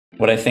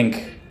What I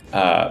think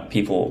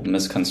people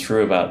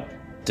misconstrue about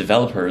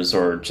developers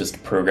or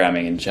just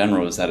programming in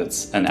general is that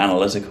it's an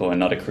analytical and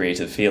not a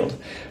creative field.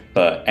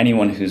 But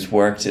anyone who's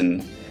worked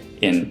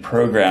in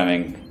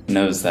programming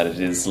knows that it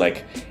is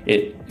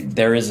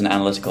there is an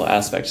analytical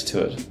aspect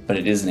to it, but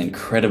it is an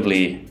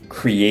incredibly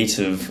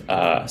creative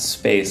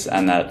space,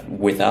 and that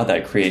without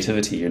that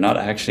creativity, you're not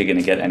actually going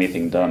to get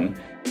anything done.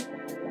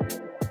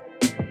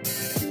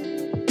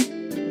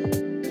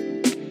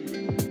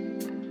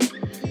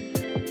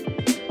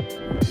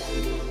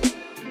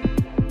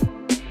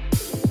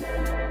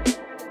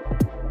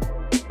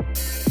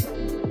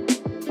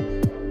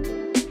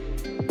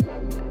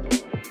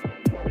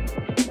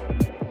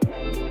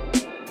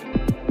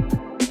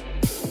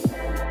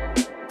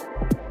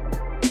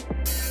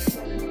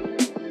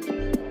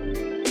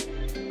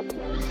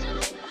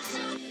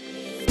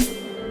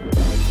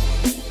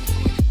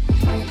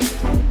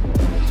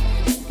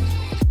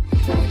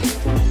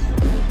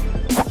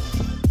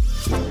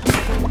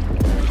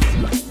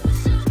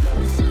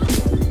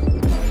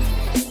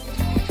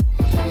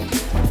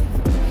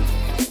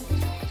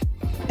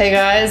 Hey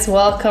guys,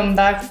 welcome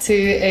back to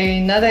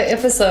another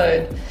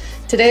episode.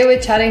 Today we're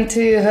chatting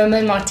to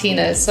Herman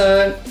Martinus.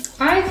 So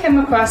I came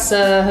across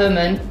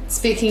Herman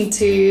speaking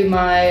to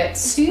my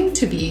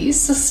soon-to-be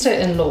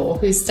sister-in-law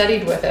who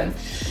studied with him.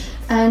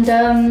 And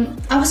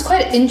I was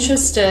quite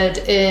interested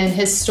in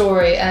his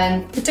story,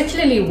 and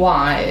particularly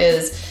why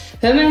is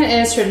Herman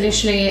is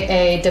traditionally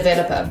a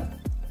developer.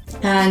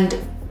 And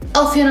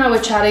Elfie and I were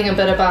chatting a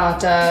bit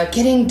about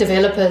getting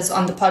developers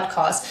on the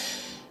podcast.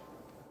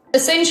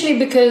 Essentially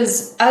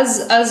because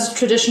as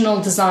traditional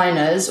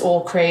designers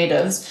or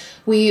creatives,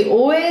 we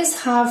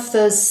always have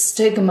this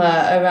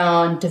stigma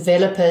around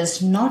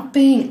developers not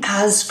being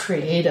as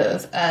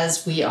creative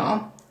as we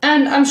are.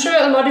 And I'm sure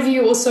a lot of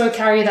you also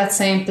carry that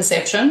same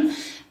perception.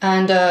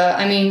 And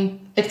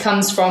it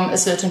comes from a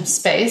certain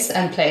space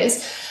and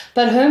place.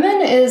 But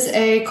Herman is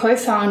a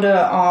co-founder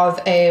of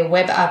a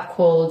web app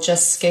called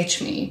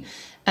JustSketchMe.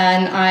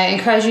 And I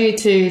encourage you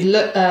to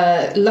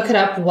look it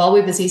up while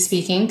we're busy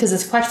speaking, because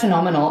it's quite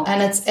phenomenal.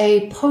 And it's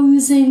a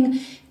posing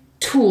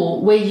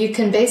tool where you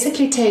can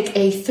basically take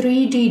a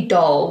 3D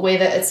doll,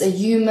 whether it's a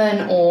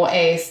human or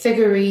a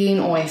figurine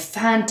or a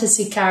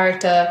fantasy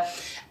character,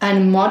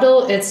 and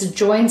model its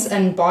joints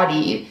and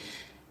body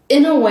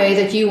in a way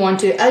that you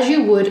want to, as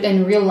you would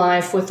in real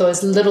life with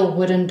those little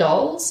wooden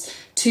dolls,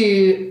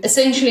 to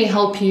essentially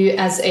help you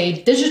as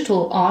a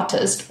digital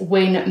artist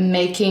when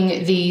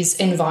making these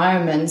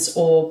environments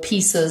or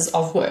pieces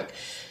of work.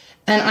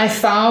 And I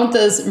found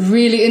this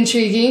really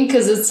intriguing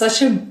because it's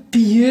such a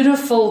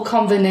beautiful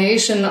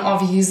combination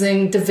of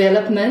using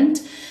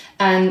development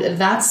and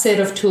that set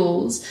of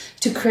tools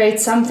to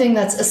create something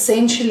that's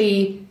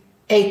essentially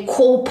a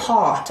core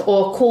part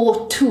or a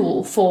core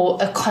tool for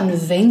a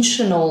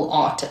conventional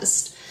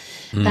artist.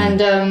 And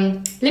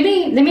let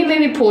me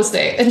maybe pause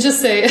there and just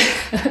say,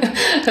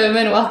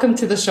 Herman, welcome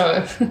to the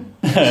show.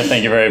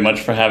 Thank you very much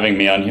for having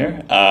me on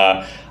here.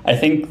 I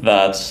think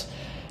that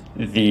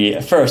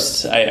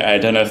I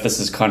don't know if this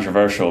is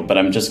controversial, but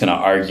I'm just going to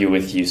argue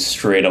with you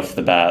straight off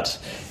the bat.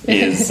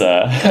 Is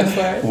I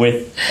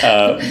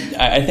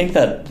think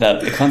that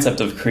the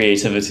concept of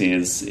creativity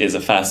is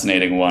a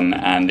fascinating one,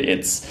 and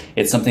it's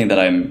something that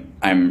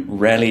I'm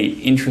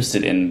really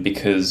interested in,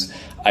 because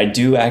I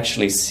do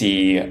actually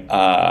see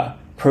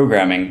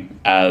programming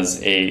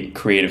as a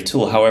creative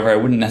tool. However, I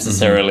wouldn't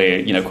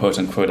necessarily, quote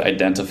unquote,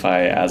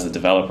 identify as a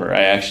developer.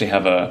 I actually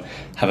have a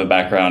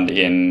background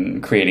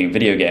in creating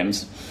video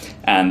games,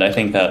 and I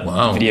think that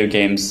video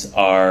games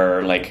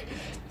are like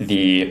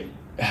a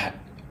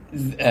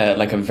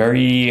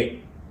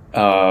very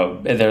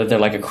they're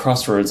like a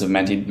crossroads of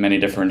many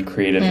different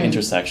creative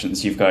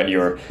intersections. You've got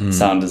your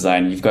sound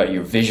design, you've got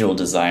your visual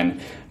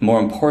design. More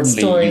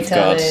importantly,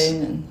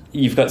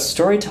 you've got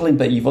storytelling,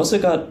 but you've also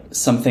got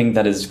something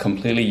that is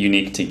completely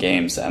unique to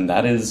games, and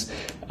that is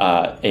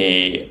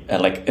a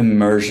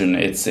immersion.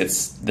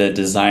 It's the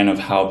design of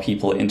how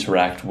people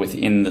interact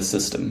within the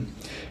system,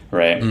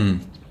 right?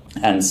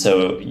 And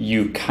so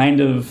you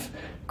kind of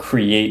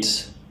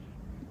create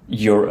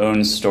your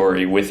own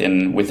story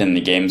within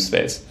the game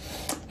space.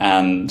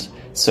 And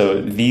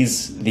so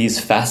these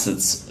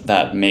facets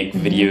that make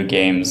video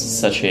games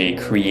such a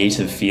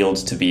creative field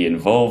to be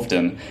involved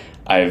in,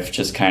 I've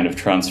just kind of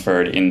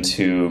transferred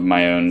into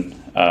my own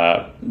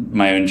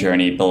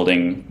journey,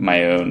 building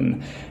my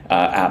own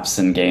apps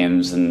and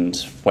games and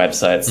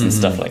websites and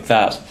stuff like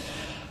that.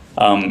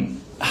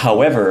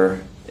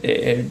 However,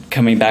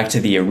 coming back to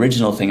the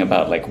original thing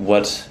about like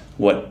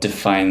what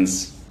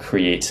defines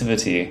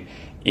creativity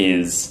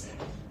is,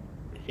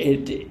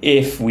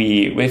 if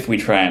we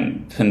try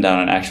and pin down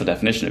an actual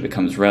definition, it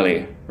becomes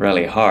really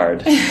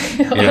hard.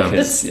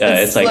 It's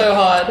like so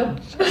hard.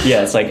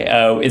 Yeah, it's like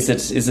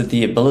is it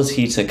the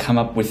ability to come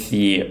up with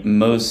the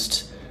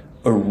most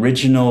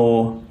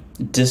original,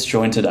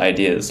 disjointed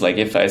ideas? Like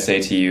if I say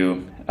to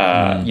you,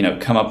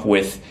 come up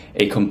with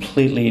a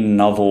completely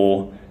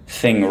novel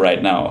thing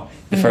right now.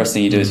 The first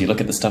thing you do is you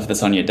look at the stuff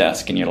that's on your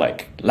desk and you're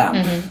like,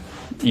 lamp,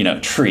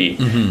 tree.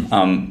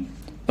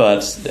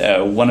 But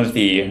one of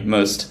the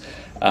most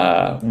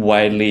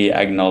widely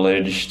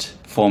acknowledged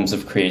forms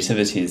of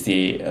creativity is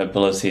the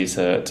ability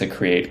to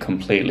create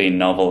completely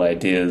novel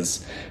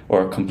ideas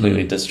or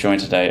completely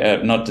disjointed,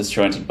 not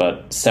disjointed,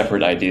 but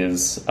separate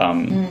ideas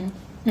in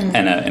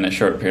a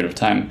short period of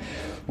time.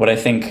 What I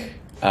think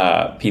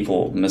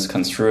people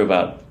misconstrue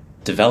about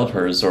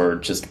developers or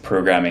just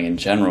programming in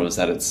general is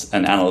that it's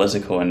an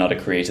analytical and not a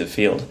creative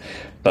field.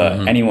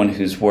 But anyone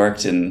who's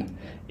worked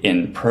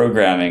in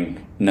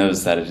programming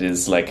knows that it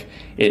is like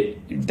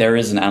there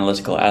is an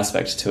analytical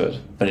aspect to it,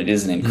 but it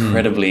is an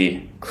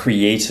incredibly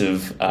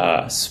creative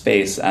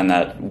space, and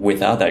that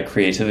without that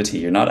creativity,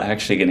 you're not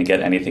actually going to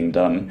get anything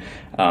done.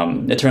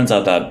 It turns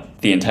out that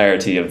the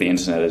entirety of the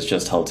internet is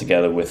just held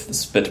together with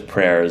spit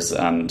prayers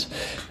and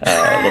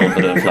a little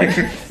bit of like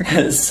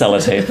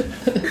sellotape.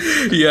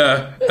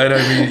 Yeah, and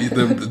I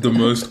mean the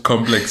most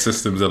complex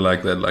systems are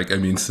like that. Like, I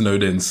mean,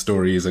 Snowden's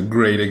story is a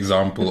great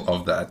example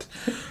of that.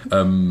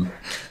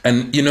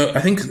 And you know,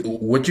 I think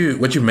what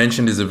you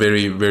mentioned is a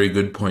very, very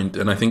good point.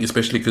 And I think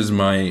especially because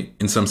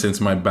in some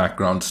sense, my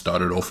background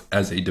started off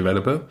as a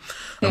developer,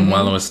 and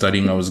while I was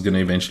studying, I was going to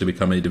eventually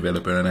become a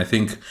developer. And I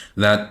think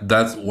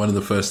that's one of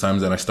the first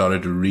times that I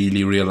started to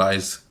really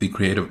realize the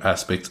creative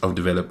aspects of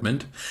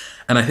development.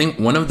 And I think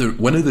one of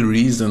the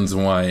reasons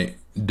why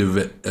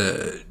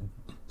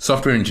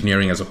software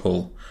engineering as a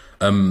whole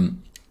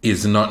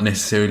is not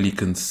necessarily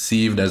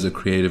conceived as a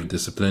creative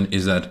discipline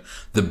is that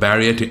the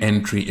barrier to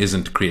entry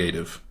isn't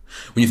creative.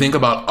 When you think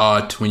about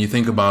art, when you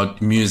think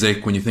about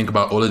music, when you think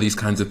about all of these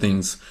kinds of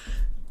things,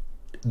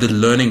 the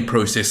learning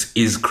process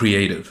is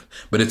creative.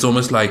 But it's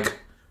almost like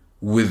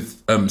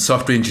with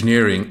software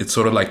engineering, it's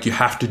sort of like you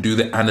have to do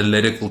the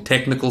analytical,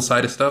 technical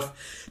side of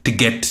stuff to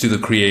get to the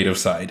creative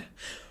side.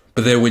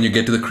 But then when you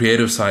get to the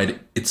creative side,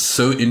 it's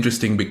so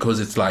interesting because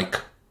it's like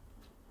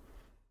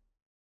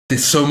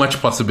there's so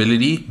much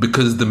possibility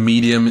because the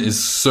medium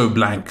is so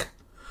blank.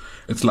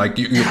 It's like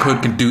your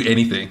code can do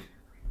anything.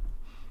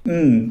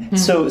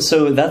 So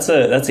that's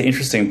an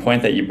interesting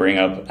point that you bring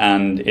up,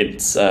 and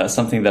it's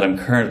something that I'm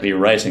currently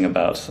writing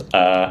about.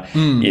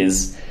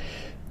 Is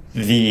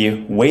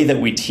the way that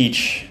we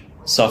teach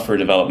software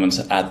development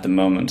at the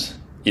moment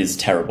is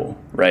terrible,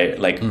 right?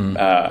 Like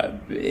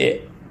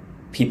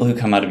people who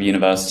come out of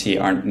university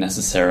aren't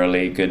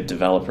necessarily good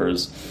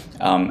developers,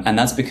 and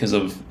that's because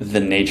of the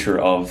nature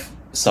of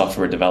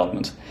software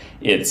development.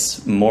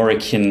 It's more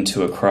akin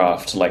to a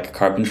craft like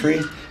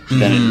carpentry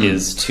than it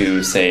is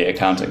to, say,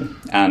 accounting.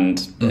 And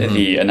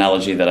the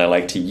analogy that I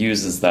like to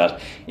use is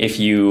that if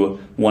you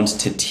want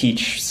to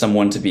teach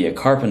someone to be a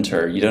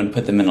carpenter, you don't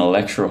put them in a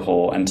lecture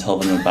hall and tell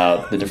them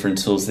about the different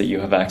tools that you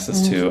have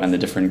access to and the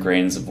different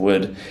grains of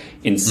wood.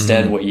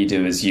 Instead, what you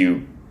do is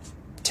you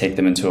take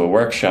them into a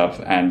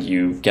workshop and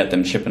you get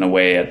them chipping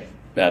away at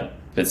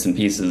bits and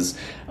pieces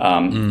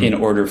in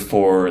order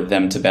for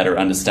them to better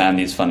understand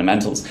these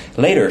fundamentals.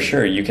 Later,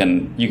 sure, you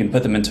can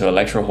put them into a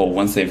lecture hall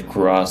once they've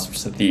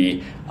grasped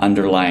the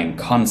underlying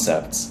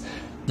concepts.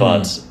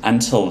 But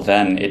until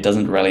then, it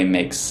doesn't really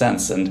make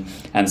sense.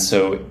 And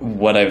so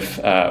what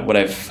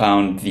I've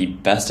found the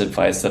best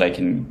advice that I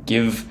can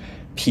give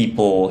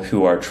people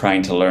who are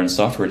trying to learn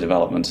software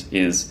development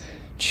is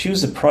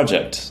choose a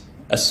project,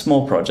 a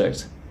small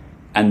project,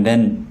 and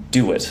then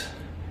do it,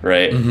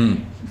 right?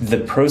 The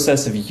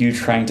process of you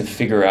trying to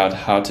figure out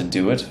how to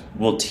do it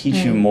will teach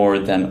you more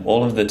than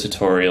all of the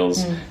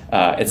tutorials,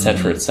 et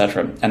cetera, et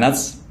cetera. And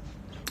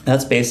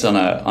that's based on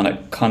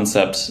a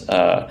concept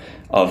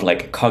of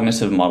like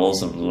cognitive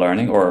models of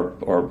learning or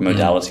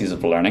modalities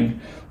of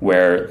learning,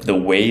 where the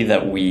way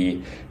that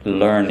we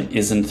learn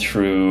isn't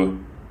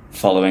through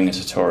following a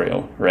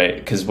tutorial, right?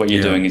 Because what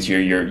you're doing is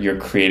you're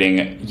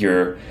creating,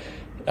 you're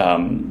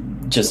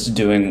just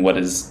doing what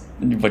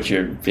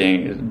you're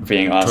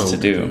being asked to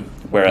do.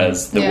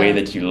 Whereas the way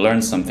that you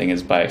learn something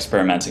is by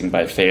experimenting,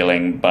 by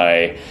failing,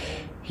 by,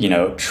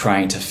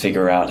 trying to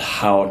figure out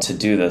how to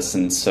do this.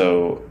 And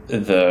so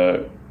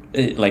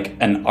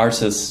an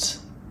artist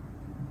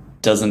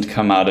doesn't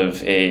come out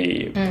of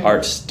a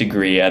art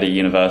degree at a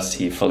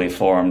university fully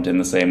formed in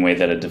the same way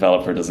that a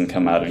developer doesn't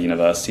come out of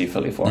university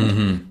fully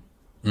formed.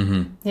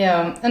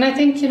 Yeah. And I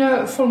think,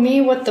 for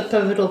me, what the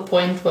pivotal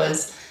point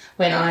was,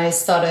 when I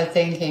started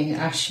thinking,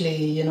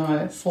 actually,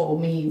 for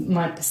me,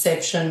 my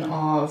perception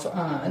of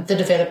the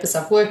developers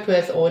I've worked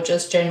with or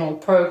just general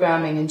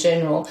programming in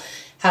general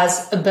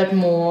has a bit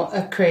more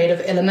a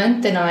creative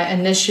element than I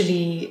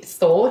initially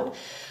thought,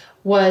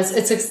 was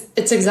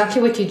it's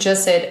exactly what you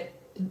just said,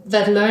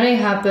 that learning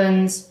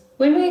happens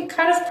when we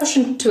kind of push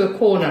into a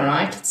corner,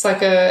 right? It's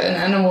like an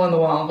animal in the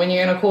wild. When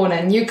you're in a corner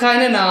and you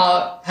kind of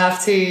now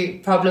have to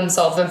problem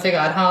solve and figure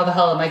out how the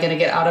hell am I going to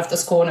get out of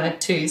this corner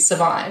to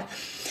survive.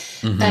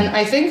 And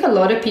I think a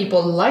lot of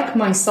people, like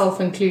myself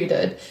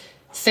included,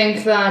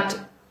 think that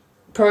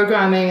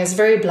programming is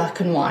very black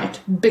and white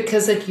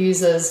because it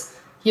uses,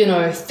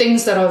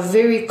 things that are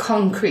very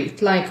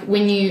concrete. Like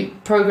when you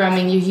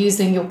programming, you're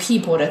using your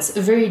keyboard. It's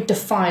very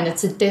defined.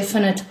 It's a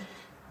definite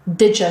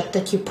digit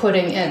that you're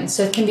putting in.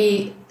 So it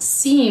can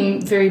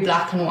seem very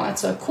black and white.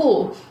 So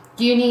cool.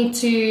 you need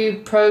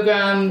to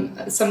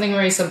program something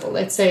very simple.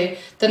 Let's say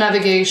the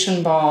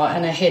navigation bar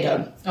and a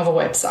header of a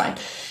website.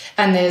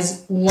 And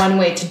there's one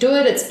way to do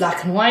it. It's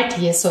black and white,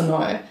 yes or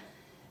no.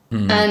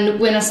 And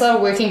when I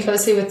started working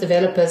closely with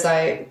developers,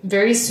 I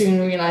very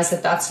soon realized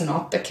that that's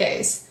not the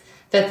case.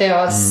 That there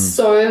are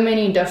so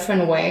many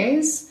different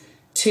ways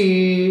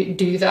to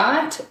do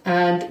that.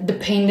 And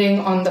depending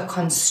on the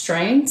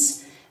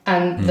constraints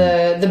and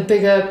the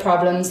bigger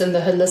problems in the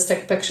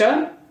holistic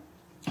picture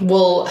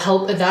will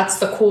help. That's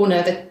the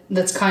corner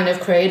that's kind of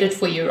created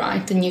for you,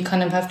 right? And you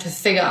kind of have to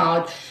figure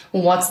out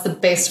what's the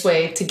best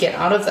way to get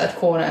out of that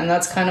corner. And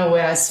that's kind of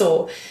where I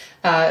saw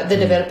the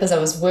developers I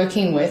was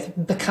working with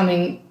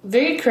becoming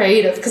very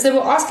creative, because they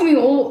were asking me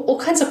all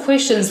kinds of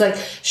questions like,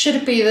 should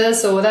it be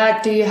this or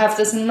that? Do you have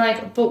this? And I'm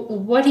like, but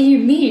what do you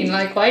mean?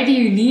 Like, why do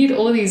you need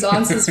all these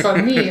answers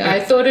from me? I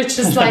thought it's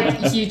just like,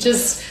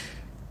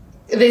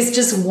 there's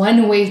just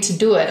one way to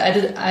do it.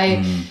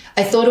 I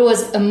thought it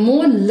was a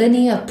more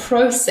linear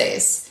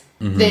process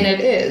than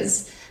it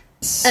is.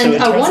 So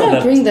and I want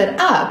to bring that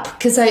up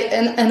because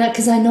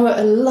I know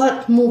a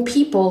lot more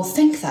people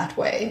think that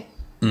way.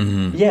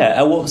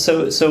 Yeah, well,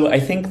 so I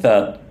think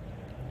that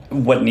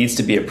what needs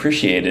to be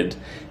appreciated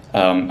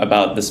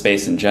about the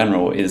space in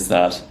general is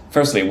that,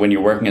 firstly, when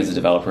you're working as a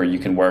developer, you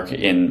can work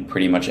in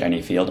pretty much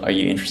any field. Are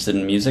you interested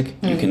in music?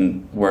 You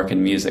can work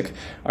in music.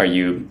 Are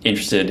you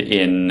interested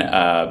in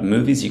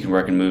movies? You can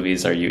work in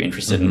movies. Are you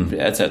interested in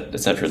et cetera,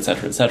 et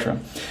cetera, et cetera?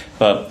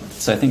 But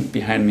so I think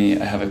behind me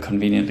I have a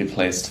conveniently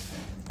placed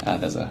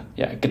there's a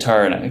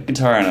guitar and a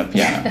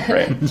piano,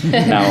 right?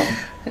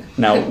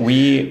 Now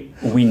we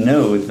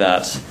know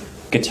that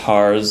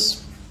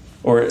guitars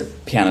or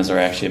pianos are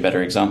actually a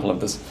better example of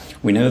this.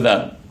 We know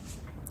that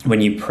when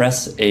you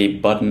press a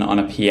button on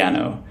a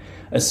piano,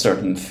 a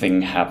certain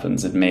thing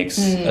happens. It makes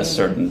a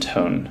certain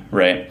tone,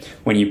 right?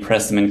 When you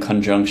press them in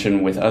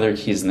conjunction with other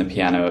keys in the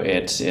piano,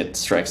 it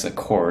strikes a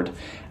chord.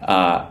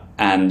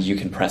 And you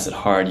can press it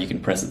hard, you can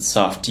press it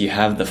soft. You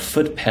have the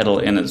foot pedal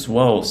in as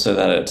well, so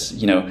that it,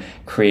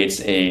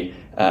 creates a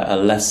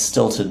less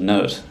stilted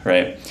note,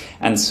 right?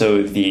 And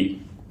so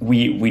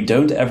we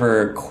don't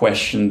ever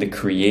question the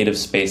creative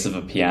space of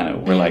a piano.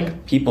 We're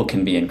like, people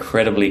can be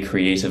incredibly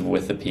creative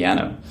with the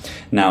piano.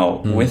 Now,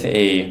 with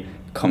a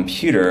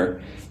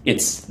computer,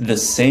 it's the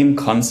same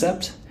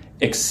concept,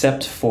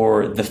 except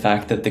for the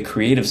fact that the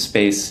creative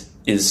space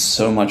is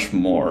so much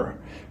more,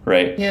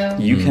 right? Yeah.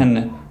 You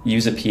can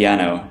use a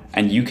piano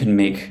and you can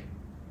make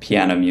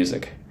piano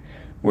music,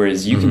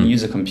 whereas you can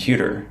use a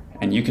computer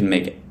and you can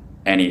make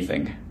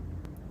anything.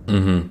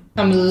 I'm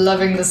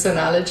loving this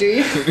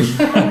analogy.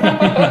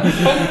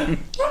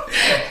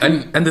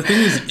 and the thing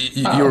is,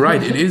 you're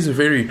right, it is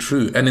very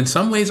true. And in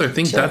some ways, I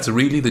think that's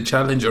really the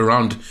challenge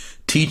around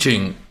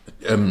teaching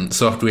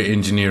software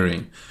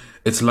engineering.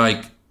 It's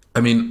like,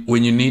 I mean,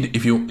 when you need,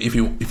 if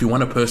you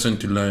want a person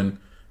to learn,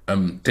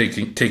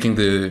 taking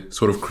the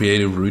sort of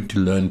creative route to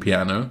learn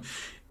piano,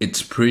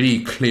 it's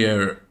pretty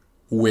clear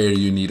where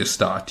you need to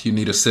start. You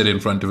need to sit in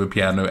front of a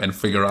piano and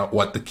figure out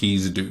what the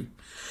keys do.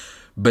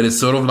 But it's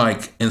sort of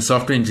like in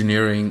software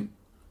engineering,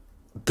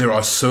 there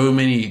are so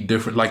many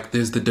different, like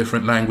there's the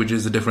different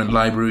languages, the different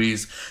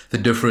libraries, the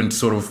different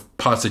sort of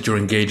parts that you're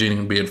engaging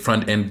in, be it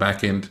front end,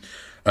 back end,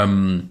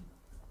 and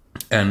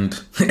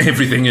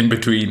everything in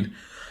between.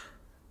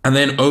 And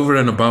then over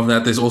and above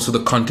that, there's also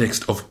the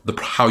context of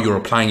how you're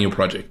applying your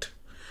project.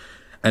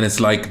 And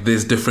it's like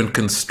there's different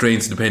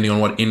constraints depending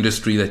on what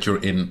industry that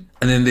you're in.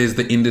 And then there's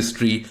the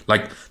industry,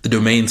 like the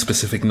domain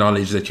specific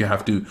knowledge that you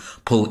have to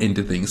pull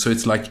into things. So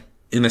it's like,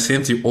 in a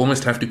sense, you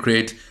almost have to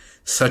create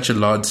such a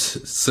large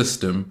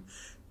system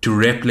to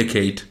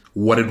replicate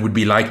what it would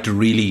be like to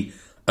really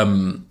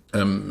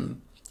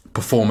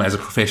perform as a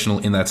professional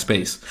in that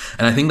space.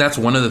 And I think that's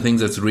one of the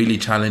things that's really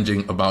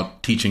challenging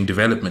about teaching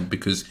development,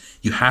 because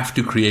you have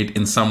to create,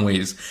 in some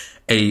ways,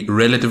 a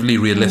relatively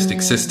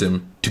realistic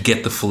system to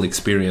get the full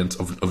experience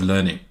of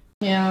learning.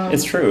 Yeah,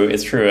 it's true.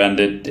 And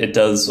it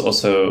does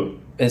also.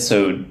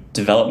 So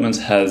development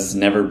has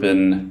never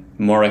been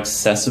more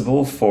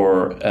accessible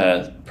for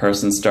a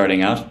person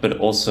starting out, but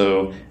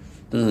also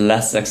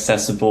less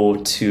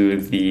accessible to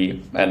the,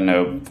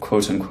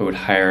 quote unquote,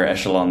 higher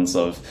echelons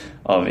of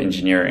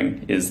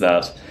engineering. Is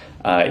that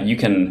you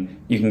can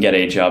get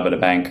a job at a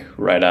bank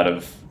right out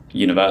of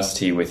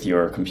university with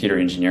your computer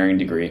engineering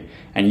degree,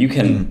 and you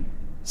can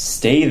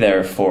stay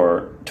there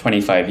for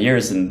 25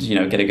 years and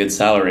get a good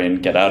salary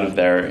and get out of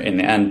there in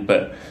the end,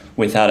 but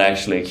without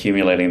actually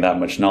accumulating that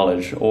much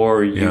knowledge.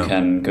 Or you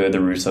can go the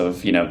route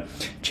of,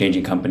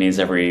 changing companies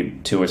every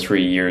 2 or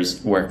 3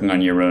 years, working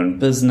on your own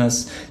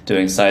business,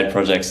 doing side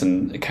projects,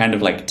 and kind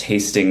of like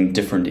tasting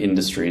different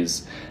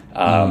industries.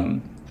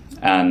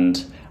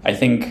 And I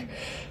think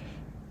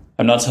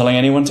I'm not telling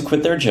anyone to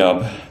quit their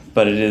job,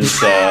 but it is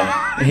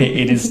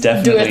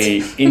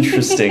definitely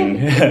interesting.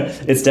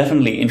 It's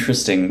definitely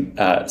interesting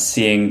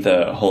seeing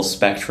the whole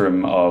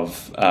spectrum of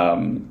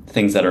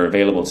things that are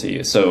available to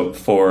you. So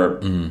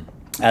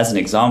as an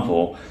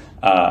example,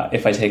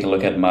 if I take a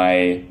look at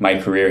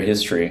my career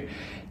history,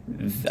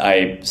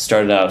 I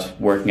started out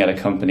working at a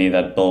company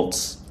that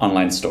built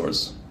online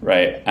stores,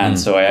 right? And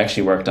so I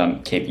actually worked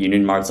on Cape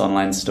Union Mart's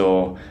online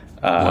store,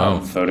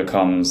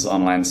 Vodacom's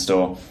online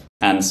store.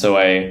 And so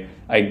I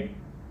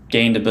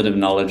gained a bit of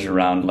knowledge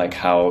around like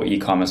how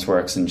e-commerce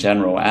works in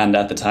general. And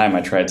at the time, I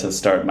tried to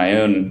start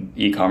my own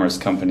e-commerce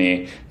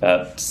company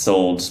that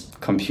sold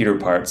computer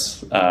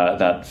parts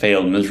that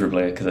failed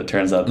miserably because it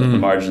turns out that the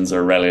margins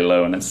are really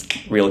low and it's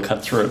real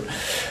cutthroat.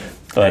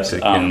 But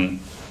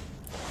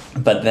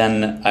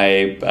then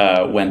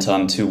I went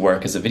on to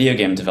work as a video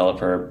game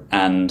developer,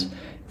 and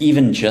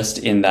even just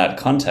in that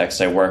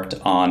context, I worked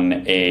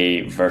on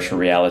a virtual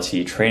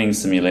reality training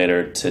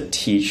simulator to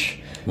teach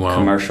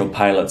commercial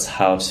pilots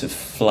how to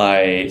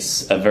fly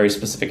a very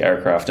specific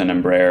aircraft, an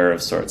Embraer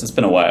of sorts. It's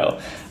been a while.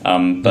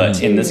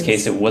 But in this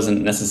case, it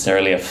wasn't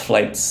necessarily a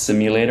flight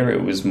simulator.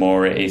 It was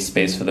more a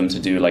space for them to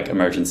do like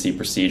emergency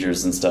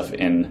procedures and stuff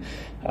in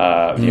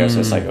VR. So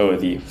it's like, oh,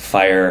 the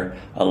fire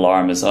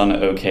alarm is on.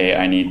 Okay,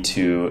 I need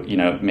to,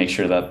 make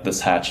sure that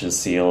this hatch is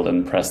sealed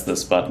and press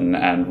this button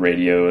and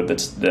radio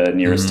the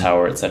nearest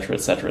tower, et cetera,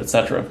 et cetera, et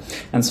cetera.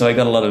 And so I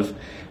got a lot of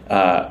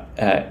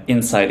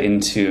insight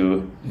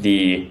into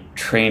the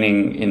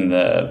training in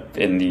the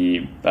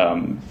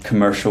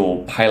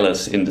commercial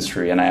pilot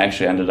industry, and I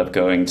actually ended up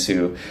going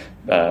to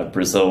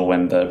Brazil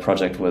when the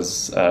project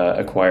was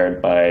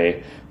acquired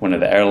by one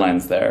of the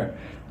airlines there.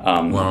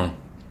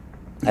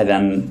 I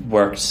then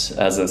worked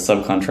as a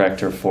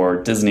subcontractor for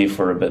Disney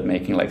for a bit,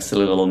 making like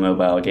silly little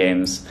mobile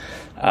games,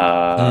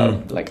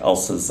 like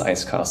Elsa's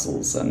Ice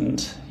Castles,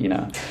 and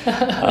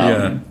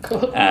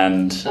cool.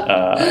 And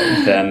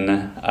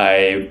then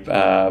I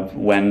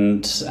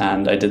went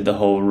and I did the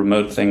whole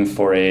remote thing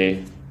for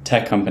a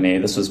tech company.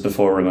 This was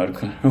before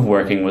remote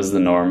working was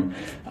the norm.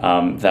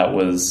 That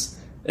was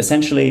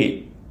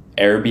essentially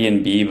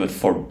Airbnb, but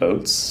for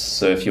boats.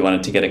 So if you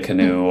wanted to get a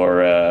canoe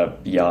or a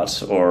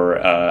yacht or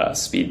a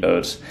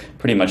speedboat,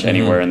 pretty much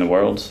anywhere in the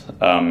world,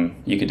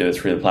 you could do it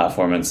through the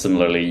platform. And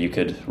similarly, you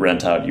could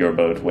rent out your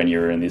boat when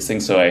you're in these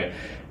things. So I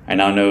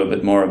now know a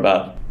bit more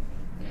about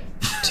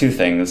two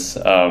things,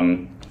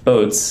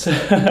 boats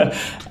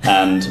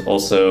and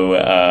also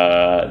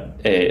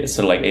a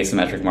sort of like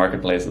asymmetric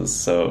marketplaces.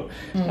 So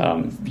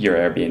your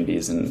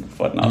Airbnbs and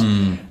whatnot.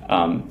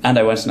 And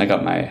I went and I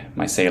got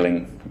my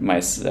sailing,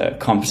 my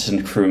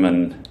competent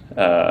crewman.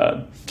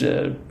 I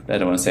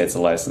don't want to say it's a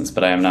license,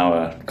 but I am now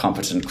a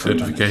competent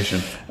crewman.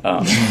 Certification.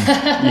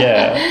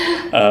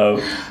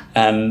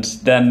 And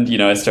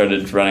then, I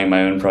started running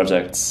my own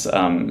projects.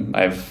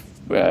 I've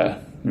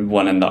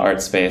one in the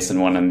art space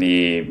and one in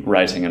the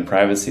writing and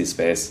privacy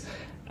space.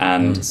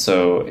 And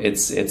so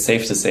it's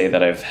safe to say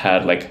that I've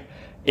had like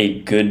a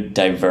good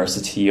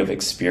diversity of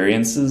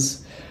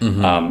experiences,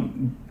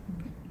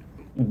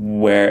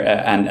 where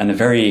and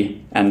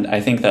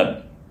I think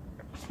that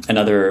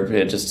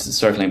another, just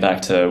circling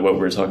back to what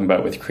we were talking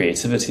about with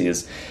creativity,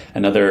 is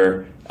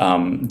another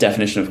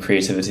definition of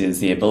creativity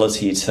is the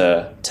ability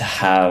to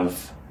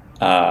have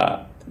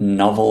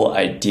novel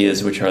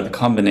ideas, which are the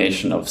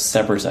combination of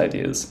separate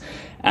ideas,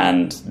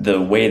 and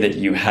the way that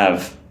you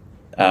have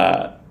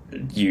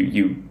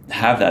you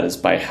have that is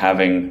by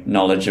having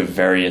knowledge of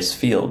various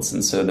fields.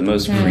 And so the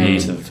most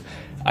creative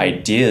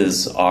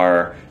ideas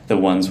are the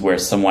ones where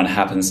someone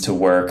happens to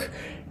work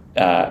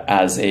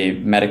as a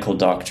medical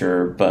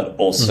doctor, but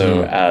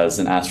also as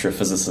an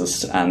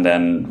astrophysicist, and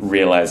then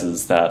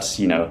realizes that,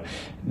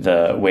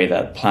 the way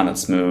that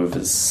planets move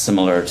is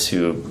similar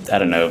to, I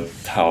don't know,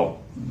 how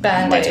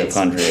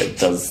mitochondria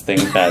does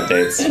things, bad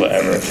dates,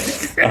 whatever,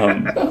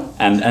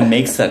 and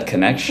makes that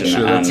connection.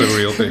 Sure, that's a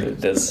real thing.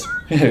 There's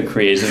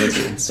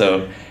creativity.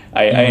 So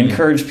I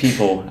encourage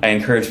people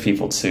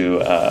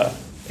to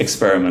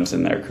experiment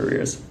in their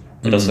careers.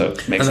 It also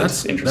makes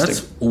it interesting.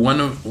 That's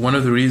one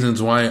of the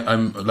reasons why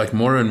I'm like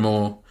more and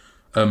more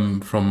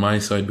from my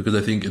side, because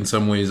I think in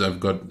some ways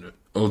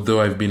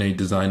although I've been a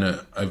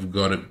designer, I've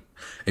got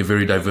a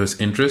very diverse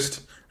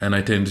interest. And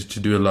I tend to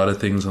do a lot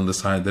of things on the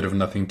side that have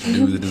nothing to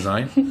do with the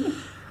design.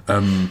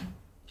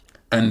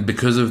 And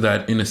because of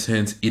that, in a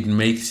sense, it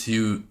makes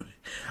you,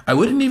 I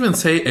wouldn't even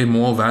say a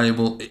more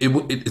valuable,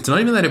 it's not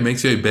even that it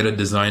makes you a better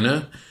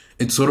designer.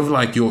 It's sort of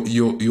like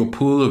your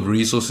pool of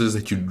resources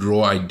that you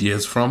draw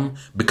ideas from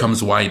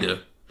becomes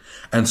wider.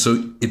 And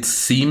so it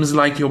seems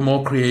like you're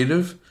more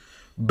creative,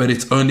 but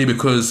it's only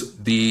because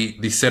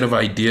the set of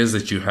ideas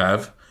that you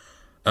have,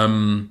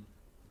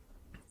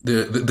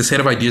 the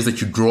set of ideas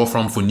that you draw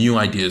from for new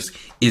ideas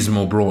is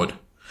more broad.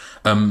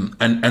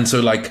 And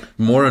so like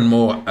more and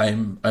more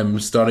I'm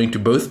starting to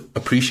both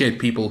appreciate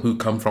people who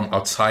come from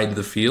outside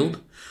the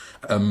field,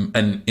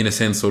 and in a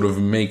sense sort of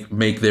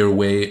make their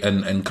way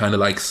and kind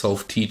of like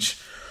self-teach,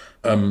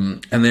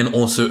 and then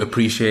also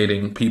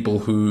appreciating people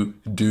who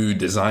do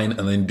design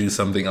and then do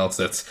something else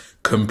that's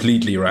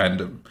completely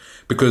random,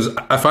 because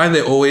I find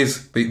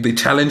they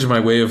challenge my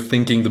way of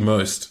thinking the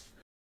most.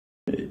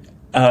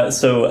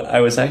 So I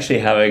was actually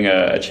having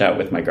a chat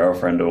with my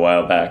girlfriend a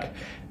while back,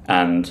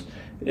 and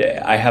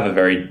I have a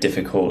very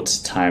difficult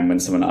time when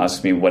someone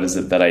asks me what is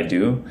it that I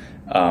do,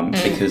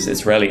 because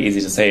it's really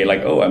easy to say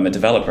like, oh, I'm a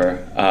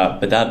developer,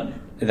 but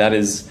that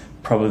is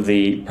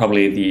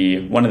probably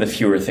the one of the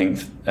fewer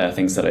things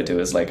that I do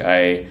is like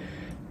I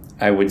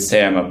would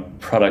say I'm a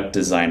product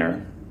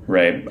designer,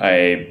 right?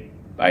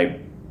 I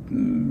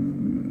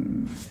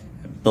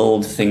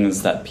build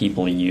things that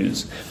people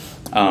use.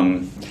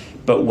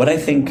 But what I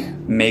think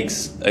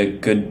makes a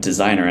good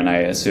designer, and I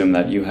assume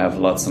that you have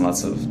lots and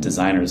lots of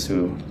designers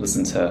who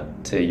listen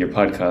to your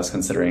podcast,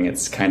 considering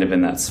it's kind of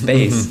in that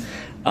space,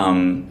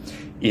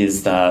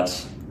 is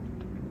that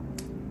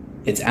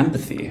it's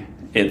empathy.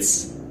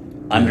 It's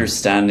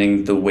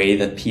understanding the way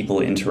that people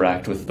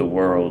interact with the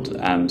world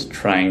and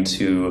trying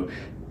to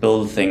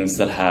build things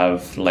that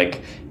have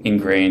like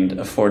ingrained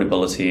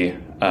affordability,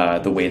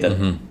 the way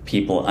that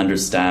people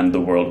understand the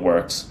world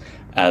works,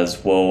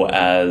 as well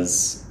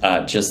as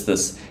just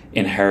this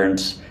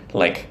inherent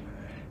like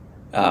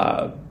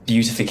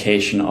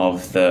beautification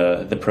of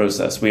the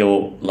process. We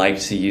all like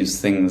to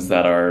use things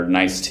that are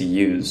nice to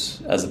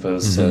use as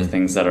opposed to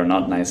things that are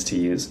not nice to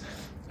use.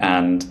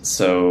 And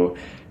so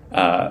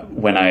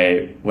when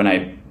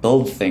I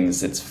build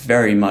things, it's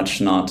very much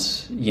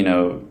not, you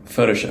know,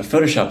 Photoshop.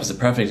 Photoshop is a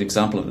perfect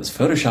example of this.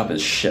 Photoshop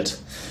is shit,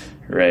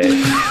 right?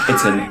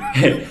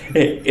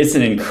 It's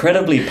an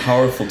incredibly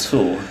powerful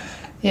tool.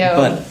 Yeah.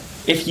 But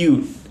if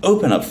you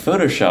open up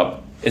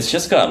Photoshop, it's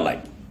just got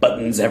like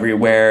buttons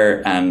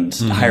everywhere and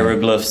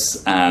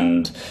hieroglyphs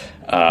and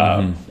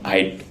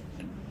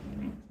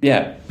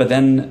But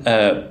then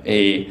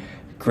a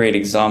great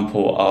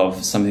example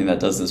of something that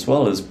does this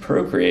well is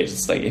Procreate.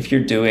 It's like if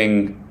you're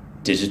doing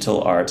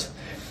digital art,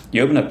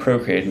 you open up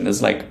Procreate and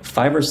there's like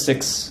 5 or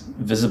 6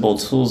 visible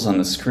tools on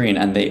the screen,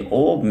 and they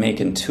all make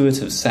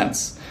intuitive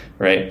sense,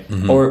 right?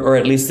 Or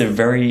at least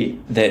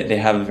they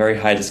have a very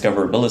high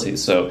discoverability.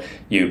 So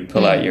you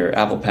pull out your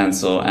Apple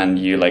Pencil and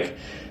you like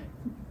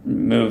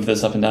move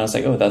this up and down. It's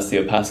like, oh, that's the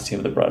opacity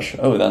of the brush.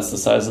 Oh, that's the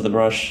size of the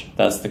brush.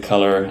 That's the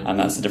color, and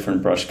that's a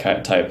different brush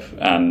type.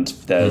 And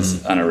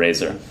there's an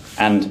eraser.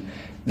 And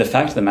the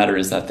fact of the matter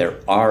is that there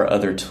are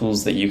other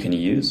tools that you can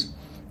use.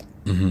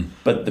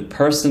 But the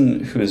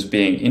person who is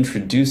being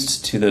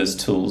introduced to those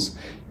tools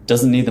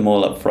doesn't need them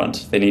all up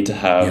front. They need to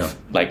have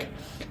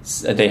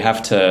they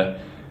have to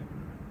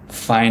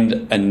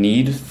find a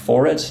need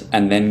for it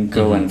and then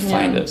go and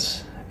find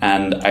it.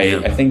 And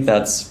I think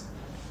that's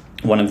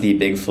one of the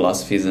big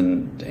philosophies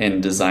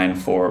in design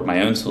for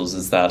my own tools,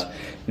 is that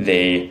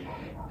they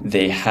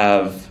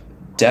have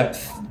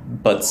depth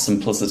but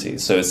simplicity.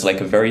 So it's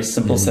like a very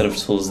simple set of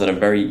tools that are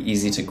very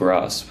easy to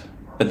grasp.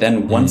 But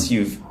then once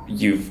you've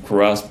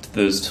grasped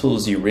those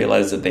tools, you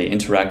realize that they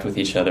interact with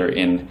each other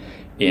in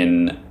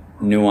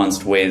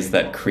nuanced ways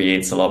that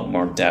creates a lot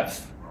more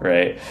depth,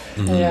 right?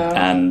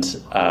 And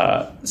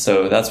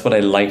so that's what I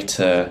like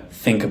to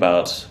think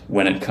about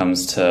when it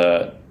comes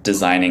to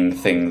designing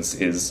things,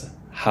 is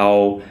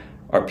how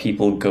are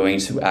people going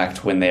to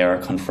act when they are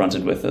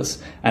confronted with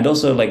this? And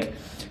also, like,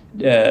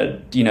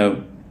 you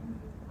know,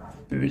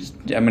 I'm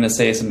going to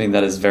say something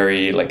that is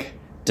very like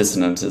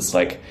dissonant. It's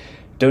like,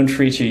 don't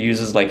treat your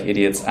users like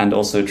idiots, and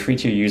also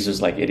treat your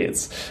users like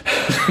idiots.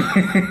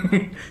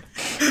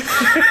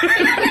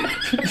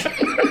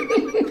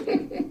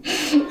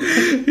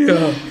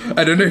 Yeah,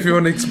 I don't know if you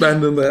want to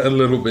expand on that a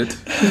little bit.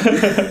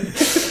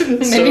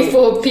 Maybe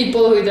for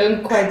people who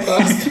don't quite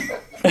grasp.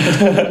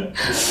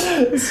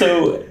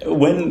 So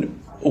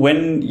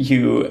when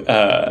you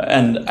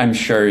and I'm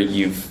sure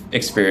you've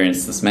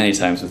experienced this many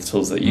times with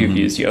tools that you've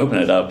used, you open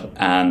it up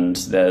and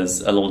there's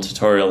a little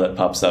tutorial that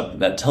pops up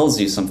that tells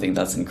you something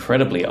that's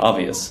incredibly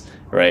obvious,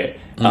 right?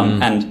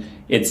 And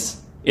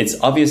it's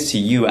obvious to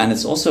you, and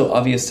it's also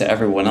obvious to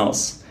everyone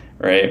else,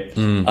 right?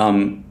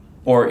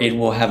 Or it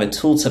will have a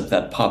tooltip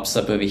that pops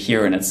up over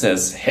here and it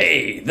says,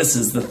 hey, this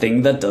is the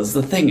thing that does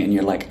the thing. And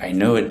you're like, I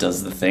know it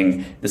does the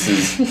thing. This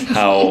is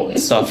how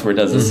software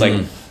does it.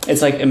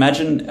 It's like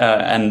imagine,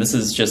 and this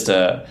is just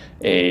a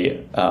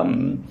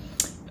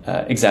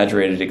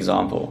exaggerated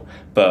example,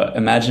 but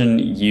imagine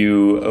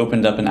you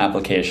opened up an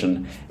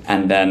application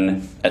and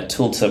then a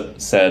tooltip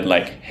said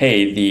like,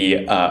 hey,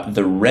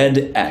 the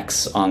red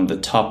X on the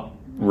top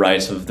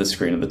right of the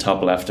screen, or the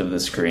top left of the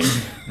screen,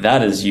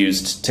 that is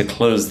used to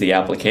close the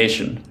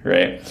application,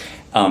 right?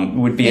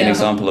 Would be an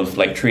example of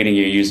like treating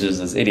your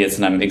users as idiots,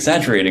 and I'm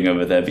exaggerating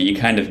over there, but you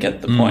kind of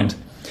get the point.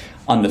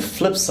 On the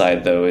flip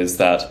side, though, is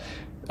that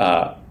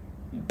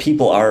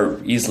people are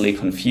easily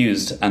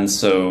confused, and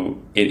so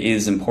it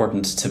is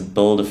important to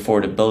build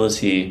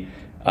affordability.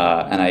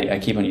 And I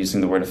keep on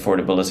using the word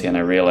affordability, and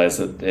I realize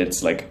that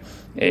it's like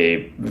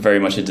a very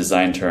much a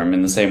design term,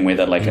 in the same way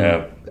that like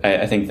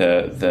I think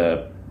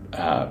the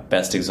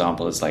best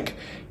example is like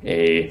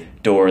a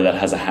door that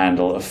has a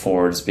handle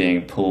affords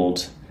being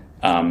pulled,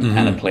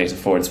 and a plate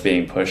affords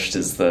being pushed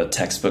is the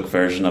textbook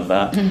version of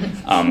that.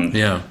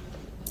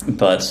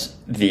 But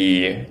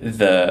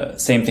the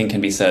same thing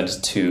can be said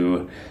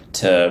to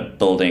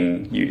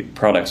building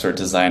products or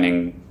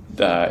designing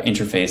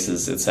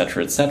interfaces,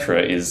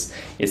 etc., is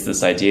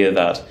this idea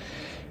that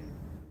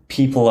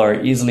people are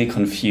easily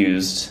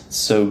confused,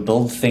 so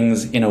build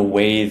things in a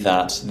way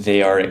that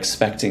they are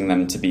expecting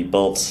them to be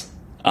built,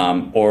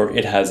 or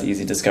it has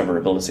easy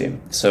discoverability.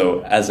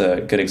 So as a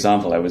good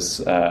example, I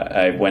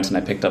went and I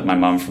picked up my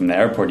mom from the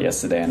airport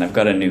yesterday, and I've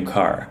got a new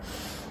car.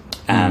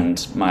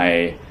 And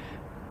my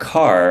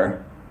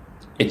car,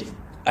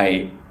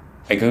 I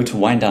go to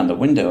wind down the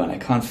window, and I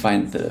can't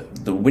find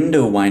the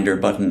window winder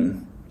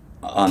button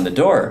on the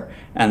door,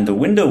 and the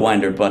window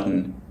winder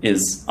button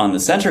is on the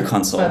center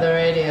console. By the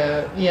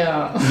radio,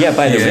 yeah. Yeah,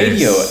 by the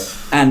radio.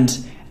 And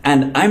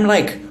I'm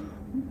like,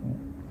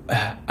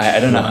 I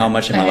don't know how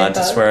much I'm allowed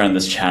to swear on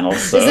this channel.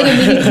 So. Is it a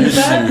Mini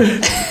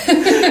Cooper?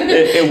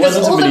 it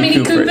wasn't all a Mini the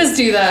Mini Cooper. Coopers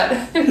do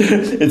that.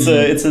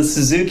 It's a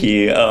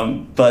Suzuki,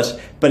 but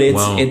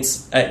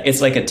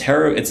it's like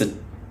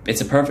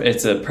it's a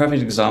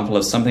perfect example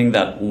of something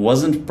that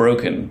wasn't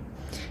broken.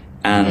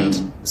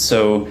 And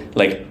so,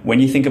 like, when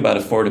you think about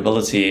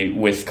affordability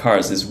with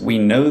cars, is we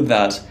know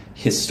that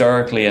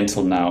historically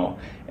until now,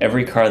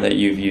 every car that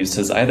you've used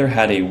has either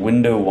had a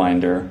window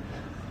winder,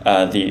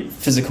 the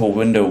physical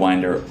window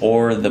winder,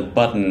 or the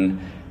button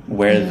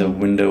where the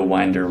window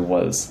winder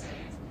was,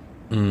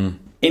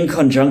 in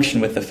conjunction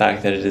with the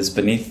fact that it is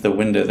beneath the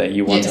window that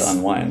you want to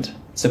unwind.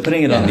 So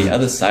putting it on the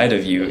other side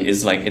of you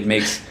is like, it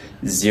makes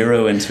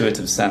zero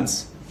intuitive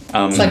sense.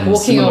 It's like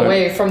walking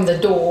away from the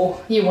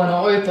door you want to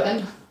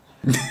open.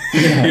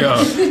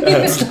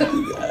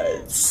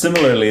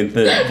 Similarly,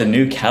 the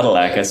new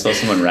Cadillac, I saw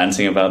someone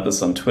ranting about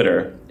this on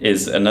Twitter,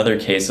 is another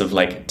case of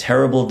like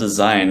terrible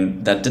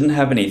design that didn't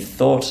have any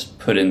thought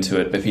put into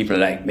it, but people are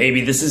like, maybe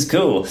this is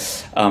cool.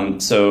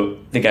 So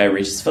the guy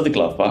reaches for the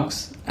glove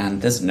box,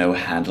 and there's no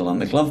handle on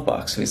the glove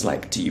box. So he's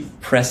like, do you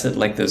press it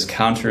like those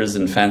counters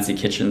in fancy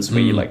kitchens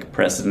where you like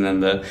press it and then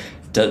the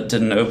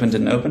didn't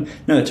open?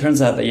 No, it turns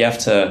out that you have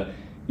to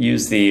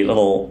use the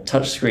little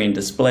touchscreen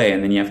display,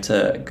 and then you have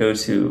to go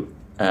to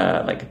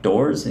like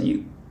doors, and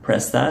you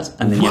press that,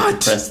 and then you have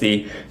to press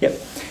the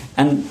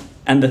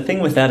and the thing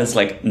with that is,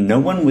 like, no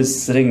one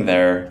was sitting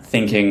there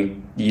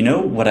thinking, you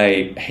know what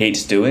I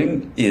hate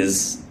doing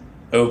is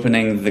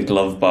opening the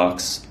glove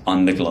box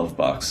on the glove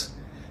box.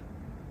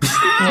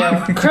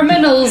 Yeah,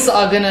 criminals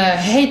are gonna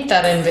hate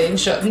that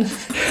invention.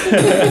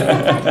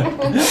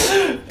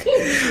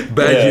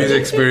 Bad user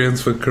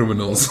experience for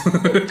criminals.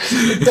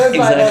 Don't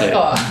buy that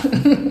car.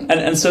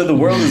 And so the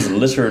world is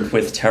littered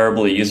with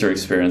terrible user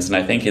experience, and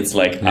I think it's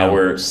like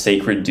our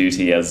sacred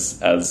duty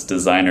as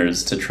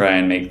designers to try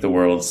and make the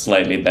world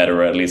slightly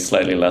better, or at least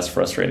slightly less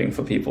frustrating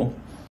for people.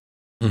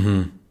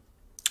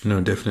 No,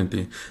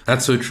 definitely.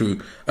 That's so true.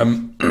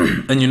 And,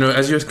 you know,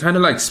 as you're kind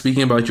of like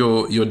speaking about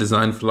your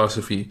design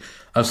philosophy,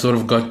 I've sort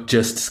of got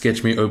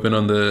JustSketchMe open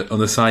on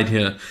the side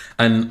here.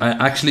 And I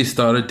actually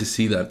started to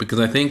see that because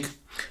I think,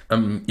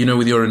 you know,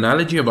 with your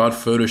analogy about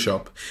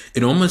Photoshop,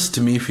 it almost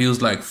to me feels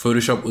like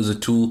Photoshop was a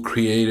tool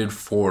created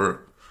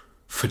for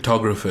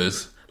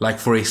photographers, like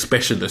for a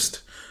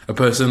specialist. A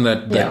person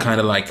that kind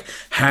of like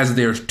has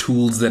their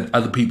tools that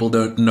other people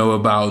don't know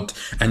about,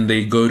 and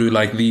they go to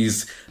like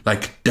these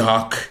like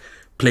dark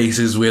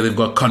places where they've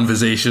got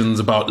conversations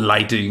about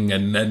lighting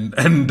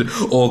and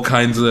all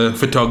kinds of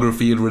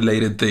photography and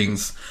related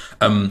things.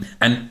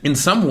 And in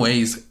some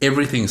ways,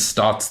 everything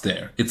starts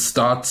there. It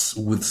starts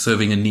with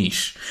serving a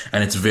niche,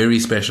 and it's very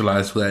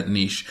specialized for that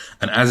niche.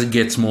 And as it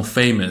gets more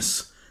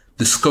famous,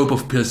 the scope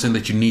of person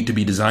that you need to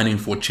be designing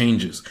for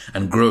changes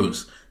and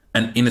grows.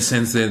 And in a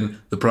sense,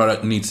 then the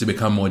product needs to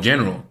become more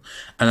general.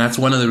 And that's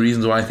one of the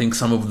reasons why I think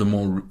some of the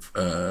more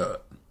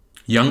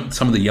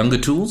some of the younger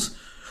tools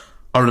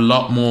are a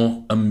lot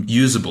more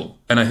usable.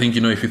 And I think,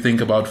 you know, if you think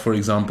about, for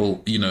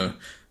example, you know,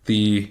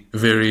 the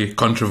very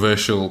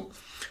controversial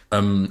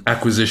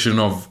acquisition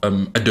of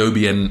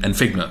Adobe and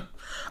Figma,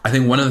 I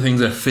think one of the things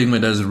that Figma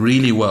does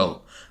really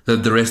well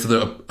that the rest of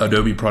the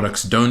Adobe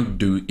products don't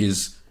do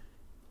is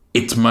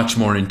it's much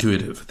more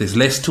intuitive. There's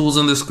less tools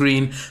on the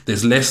screen.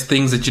 There's less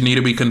things that you need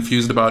to be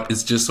confused about.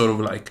 It's just sort of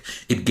like,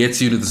 it gets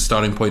you to the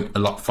starting point a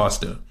lot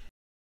faster.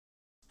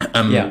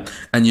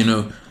 And, you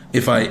know,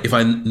 if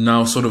I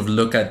now sort of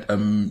look at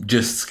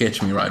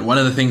JustSketchMe, right? One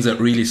of the things that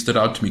really stood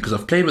out to me, because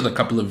I've played with a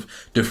couple of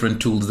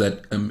different tools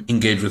that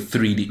engage with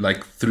 3D,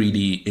 like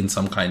 3D in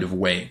some kind of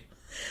way.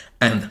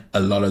 And a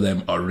lot of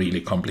them are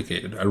really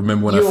complicated. I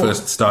remember when I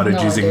first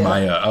started using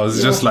Maya, I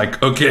was just like,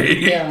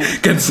 okay,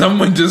 can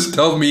someone just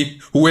tell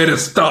me where to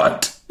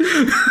start?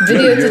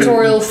 Video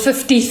tutorial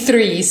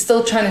 53,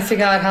 still trying to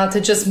figure out how to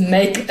just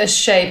make a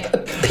shape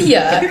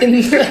appear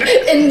in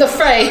the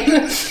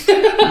frame.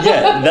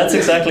 Yeah, that's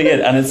exactly it.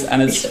 And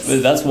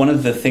that's one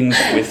of the things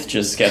with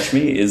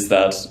JustSketchMe is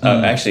that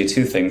actually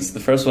two things.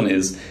 The first one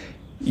is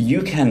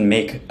you can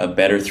make a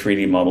better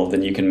 3D model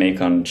than you can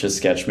make on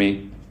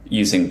JustSketchMe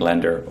using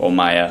Blender or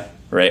Maya,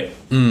 right?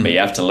 But you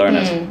have to learn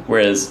it.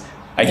 Whereas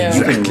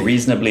you can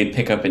reasonably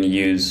pick up and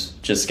use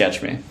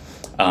JustSketchMe.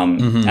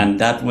 And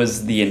that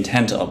was the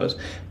intent of it.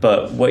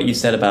 But what you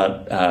said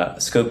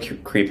about scope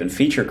creep and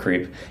feature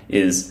creep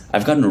is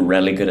I've gotten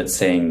really good at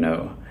saying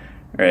no.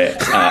 Right?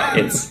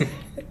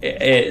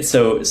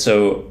 So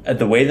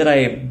the way that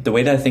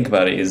I think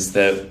about it is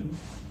that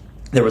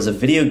there was a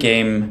video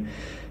game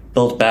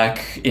built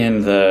back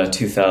in the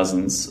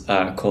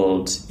 2000s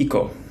called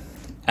Ico.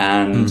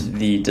 And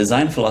the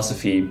design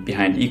philosophy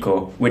behind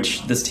Ico,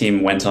 which this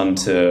team went on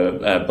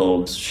to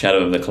build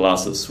Shadow of the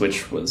Colossus,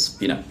 which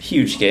was, you know, a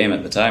huge game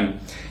at the time,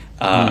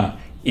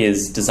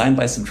 is design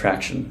by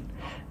subtraction.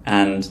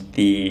 And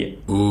the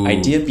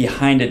idea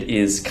behind it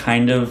is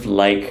kind of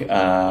like,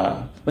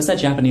 what's that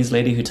Japanese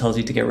lady who tells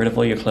you to get rid of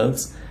all your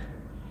clothes?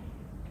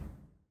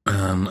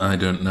 I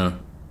don't know.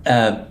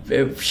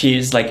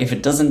 She's like, if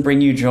it doesn't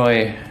bring you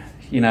joy,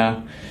 you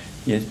know,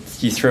 you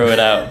throw it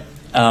out.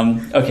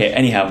 Okay.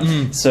 Anyhow,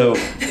 so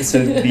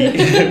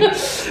the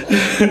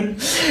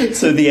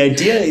so the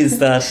idea is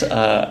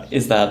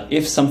that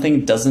if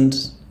something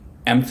doesn't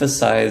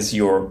emphasize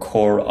your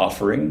core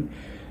offering,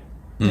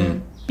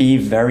 be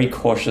very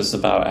cautious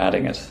about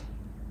adding it,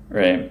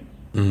 right?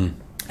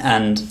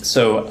 And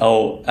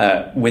so,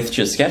 with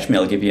JustSketchMe,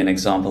 I'll give you an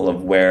example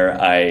of where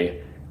I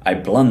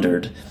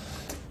blundered.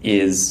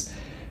 Is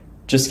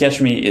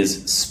JustSketchMe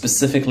is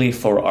specifically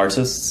for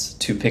artists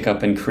to pick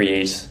up and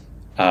create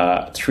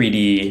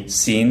 3D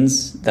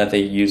scenes that they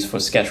use for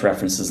sketch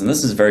references. And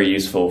this is very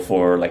useful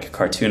for like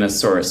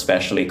cartoonists or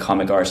especially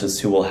comic artists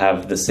who will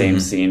have the same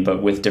scene,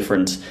 but with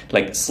different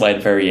like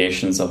slight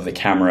variations of the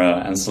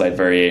camera and slight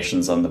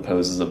variations on the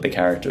poses of the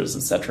characters,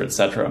 etc.,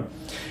 etc.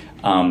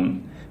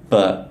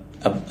 But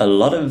a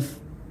lot of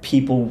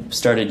people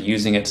started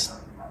using it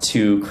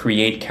to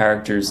create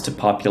characters to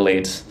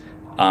populate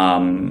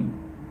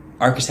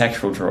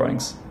architectural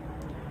drawings.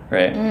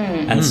 Right.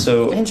 And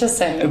so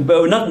interesting.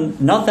 But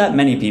not that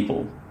many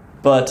people,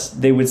 but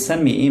they would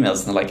send me emails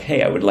and they're like,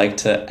 hey, I would like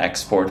to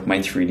export my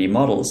 3D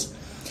models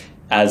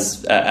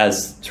as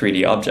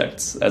 3D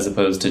objects, as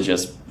opposed to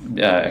just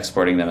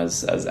exporting them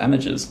as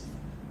images.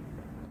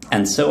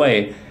 And so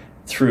I,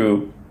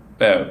 through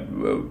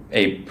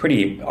a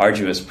pretty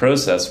arduous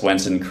process,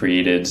 went and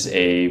created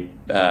a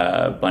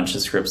bunch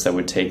of scripts that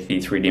would take the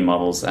 3D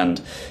models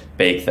and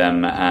bake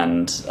them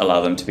and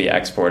allow them to be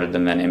exported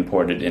and then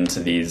imported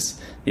into these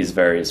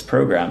various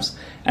programs.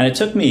 And it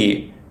took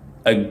me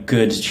a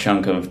good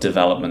chunk of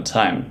development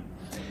time.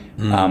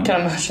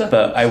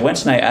 But I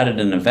went and I added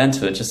an event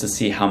to it just to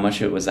see how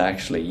much it was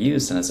actually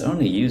used, and it's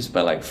only used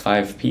by like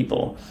 5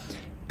 people.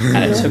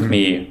 And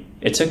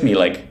it took me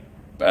like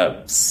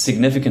a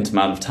significant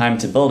amount of time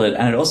to build it,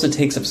 and it also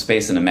takes up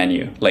space in a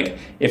menu. Like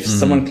if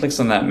someone clicks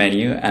on that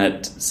menu and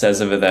it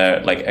says over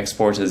there like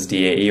export as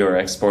DAE or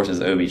export as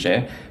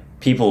OBJ,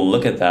 people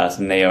look at that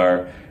and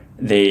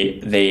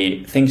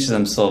they think to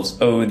themselves,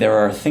 oh, there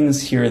are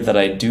things here that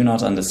I do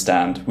not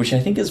understand, which I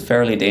think is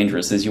fairly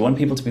dangerous. Is you want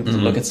people to be able to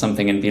look at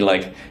something and be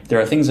like, there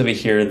are things over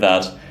here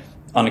that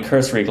on a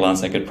cursory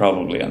glance I could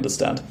probably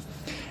understand.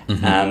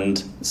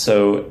 And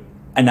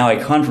now I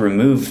can't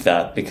remove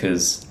that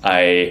because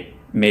I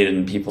made it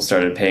and people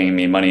started paying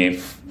me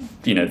money.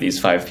 You know, these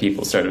 5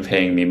 people started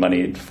paying me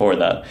money for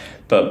that.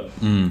 But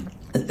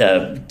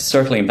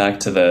circling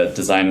back to the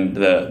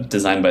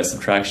design by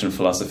subtraction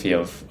philosophy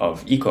of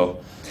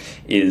Ico,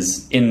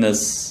 is in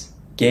this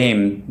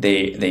game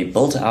they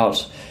built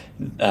out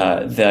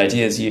the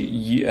idea is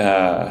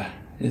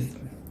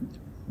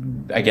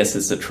I guess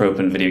it's a trope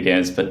in video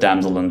games, but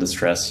damsel in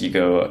distress, you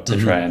go to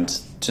try and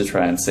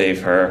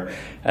save her,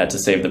 to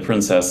save the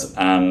princess,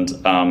 and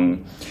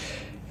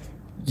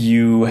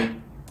you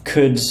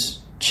could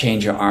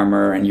change your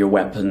armor and your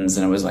weapons,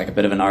 and it was like a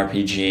bit of an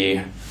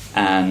RPG.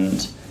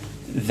 And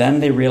then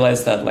they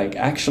realized that like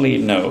actually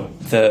no,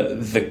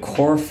 the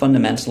core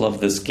fundamental of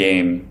this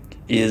game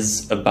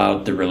is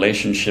about the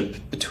relationship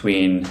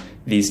between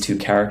these 2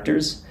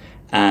 characters.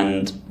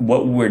 And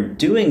what we're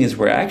doing is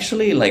we're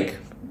actually like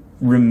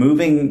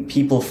removing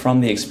people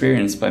from the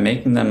experience by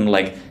making them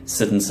like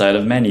sit inside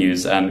of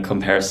menus and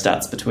compare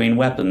stats between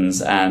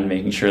weapons and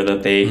making sure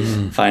that they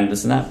find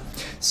this and that.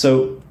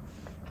 So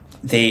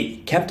they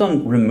kept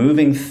on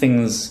removing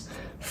things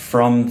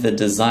from the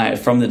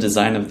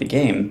design of the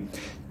game,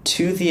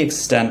 to the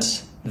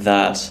extent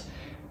that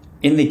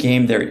in the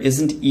game there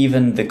isn't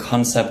even the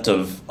concept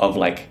of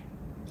like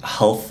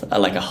health,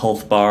 like a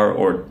health bar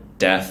or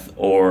death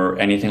or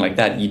anything like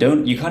that.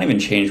 You can't even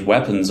change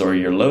weapons or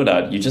your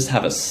loadout. You just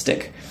have a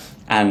stick,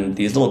 and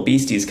these little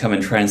beasties come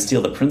and try and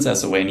steal the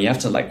princess away, and you have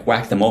to like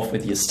whack them off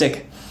with your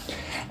stick.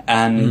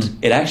 And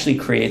it actually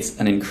creates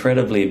an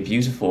incredibly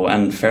beautiful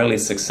and fairly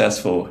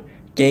successful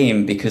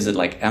game because it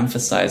like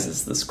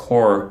emphasizes this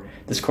core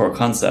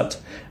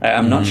concept.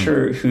 I'm not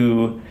sure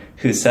who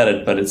said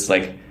it, but it's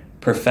like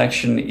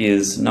perfection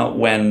is not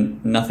when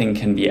nothing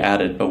can be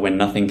added, but when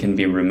nothing can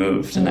be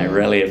removed. And I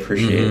really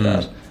appreciate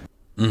that.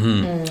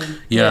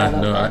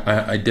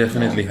 I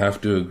definitely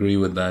have to agree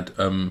with that.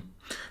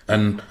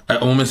 And I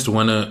almost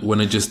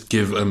wanna just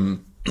give a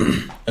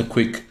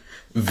quick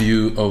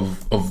view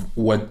of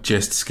what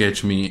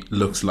JustSketchMe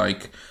looks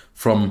like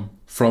from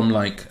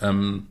like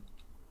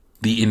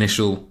the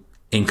initial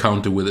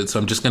encounter with it. So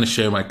I'm just going to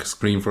share my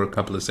screen for a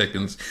couple of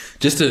seconds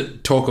just to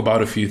talk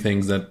about a few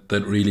things that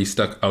really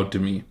stuck out to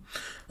me.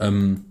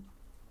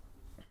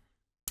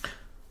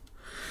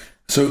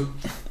 So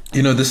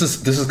this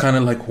is kind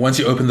of like once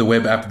you open the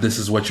web app, this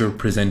is what you're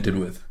presented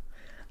with.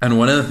 And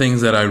one of the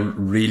things that I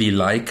really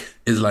like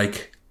is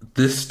like,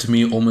 this to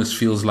me almost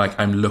feels like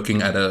I'm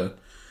looking at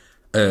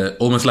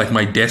almost like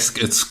my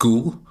desk at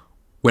school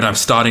when I'm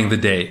starting the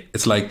day.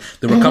 It's like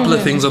there were a couple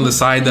of things on the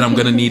side that I'm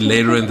going to need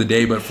later in the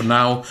day, but for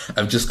now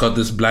I've just got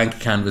this blank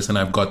canvas and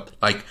I've got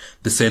like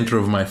the center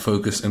of my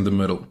focus in the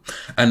middle.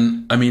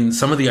 And I mean,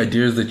 some of the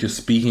ideas that you're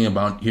speaking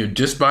about here,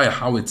 just by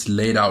how it's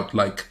laid out,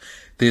 like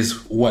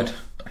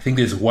I think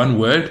there's one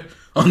word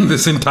on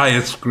this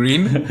entire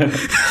screen.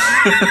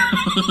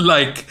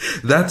 Like,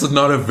 that's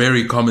not a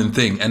very common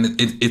thing. And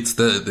it's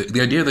the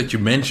idea that you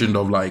mentioned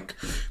of like,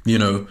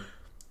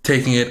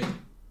 taking it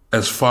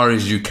as far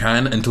as you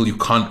can until you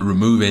can't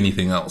remove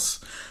anything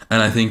else.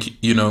 And I think,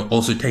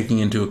 also taking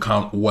into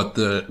account what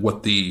the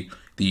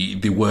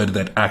word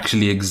that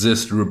actually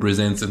exists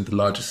represents in the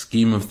larger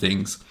scheme of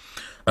things.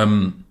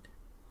 In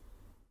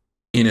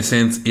a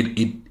sense,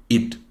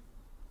 it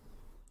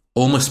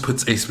almost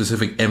puts a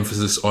specific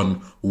emphasis on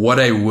what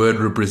a word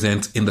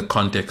represents in the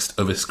context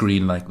of a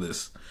screen like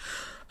this.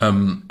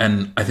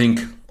 And I think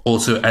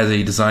also as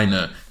a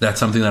designer, that's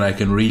something that I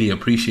can really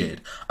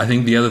appreciate. I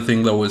think the other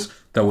thing that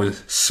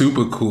was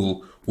super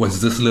cool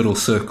was this little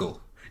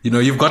circle.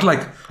 You've got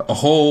like a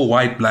whole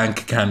white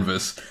blank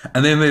canvas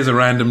and then there's a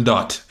random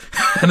dot.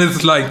 And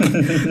it's like,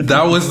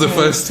 that was the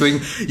first thing.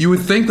 You would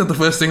think that the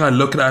first thing I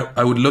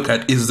would look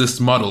at is this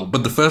model.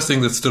 But the first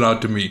thing that stood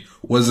out to me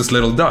was this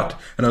little dot.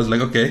 And I was like,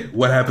 okay,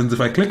 what happens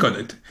if I click on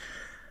it?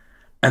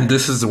 And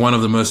this is one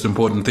of the most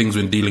important things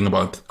when dealing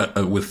with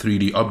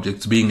 3D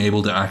objects, being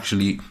able to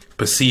actually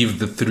perceive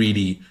the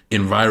 3D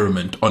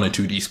environment on a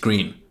 2D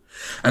screen.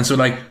 And so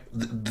like,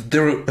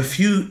 there are a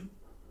few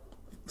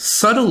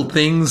subtle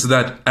things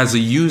that as a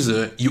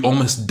user, you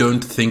almost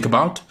don't think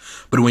about.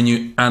 But when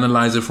you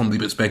analyze it from the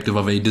perspective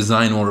of a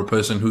designer or a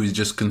person who is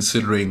just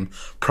considering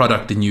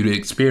product and user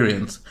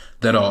experience,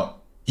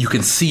 you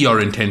can see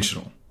are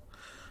intentional.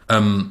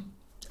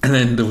 And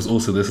then there was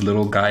also this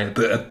little guy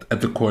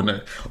at the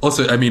corner.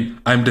 Also, I mean,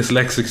 I'm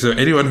dyslexic, so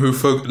anyone who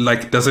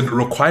doesn't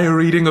require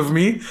reading of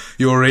me,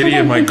 you're already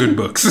in my good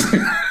books.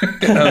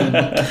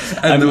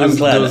 And there was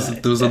a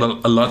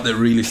lot that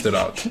really stood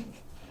out.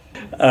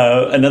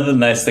 Another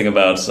nice thing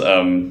about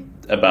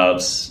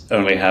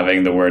only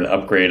having the word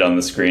upgrade on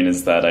the screen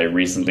is that I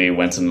recently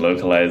went and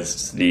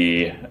localized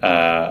the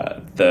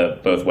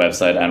both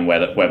website and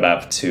web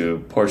app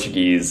to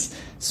Portuguese,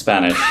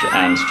 Spanish,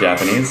 and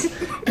Japanese,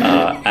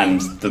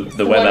 and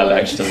the web app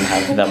actually doesn't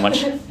have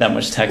that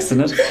much text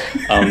in it.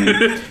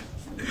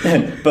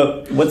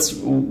 But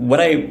what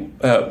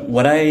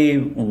I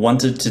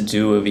wanted to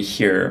do over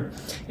here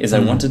is I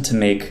wanted to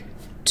make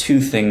two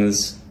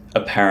things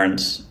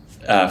apparent.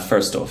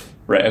 First off,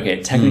 right?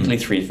 Okay, technically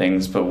three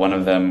things, but one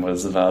of them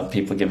was about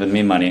people giving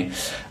me money.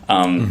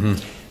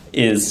 And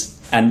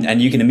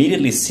you can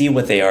immediately see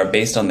what they are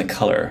based on the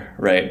color,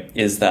 right?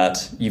 Is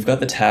that you've got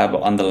the tab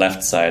on the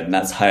left side, and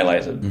that's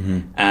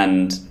highlighted,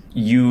 and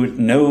you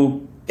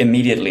know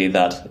immediately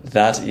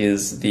that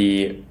is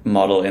the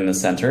model in the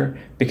center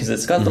because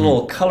it's got the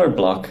little color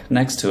block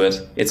next to it.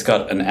 It's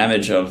got an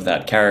image of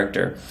that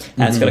character,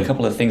 and it's got a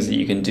couple of things that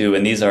you can do,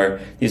 and these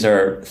are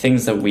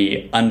things that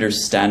we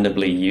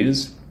understandably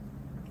use.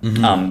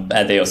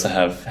 They also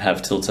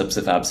have tooltips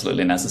if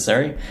absolutely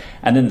necessary.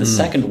 And then the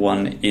second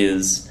one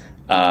is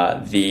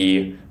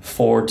the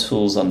 4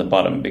 tools on the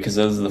bottom, because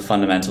those are the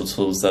fundamental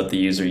tools that the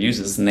user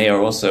uses, and they are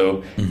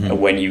also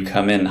when you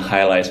come in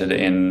highlighted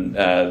in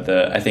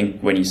I think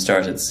when you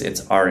start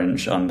it's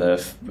orange on the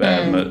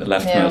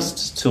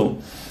leftmost tool.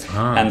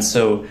 And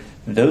so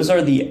those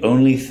are the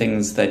only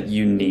things that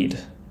you need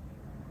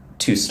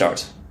to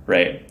start,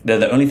 right? They're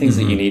the only things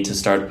that you need to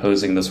start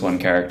posing this one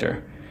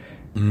character.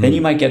 Then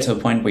you might get to a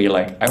point where you're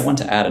like, I want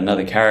to add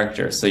another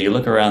character. So you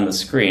look around the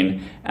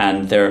screen,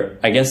 and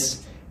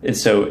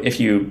so if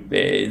you,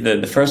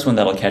 the first one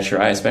that'll catch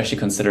your eye, especially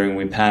considering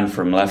we pan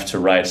from left to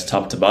right,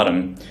 top to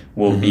bottom,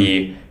 will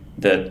be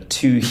the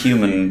 2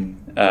 human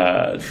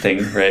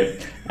thing,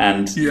 right?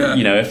 And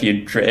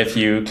if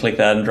you click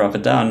that and drop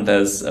it down,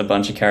 there's a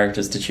bunch of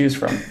characters to choose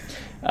from.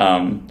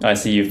 I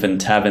see you've been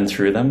tabbing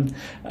through them.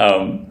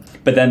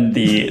 But then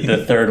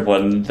the third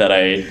one that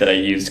I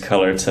used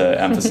color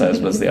to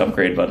emphasize was the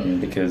upgrade button,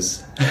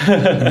 because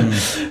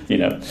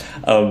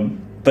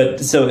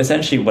but so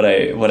essentially what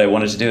I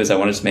wanted to do is I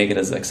wanted to make it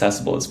as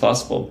accessible as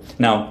possible.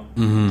 Now,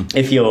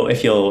 if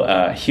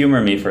you'll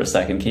humor me for a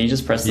second, can you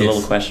just press the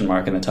little question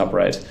mark in the top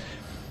right?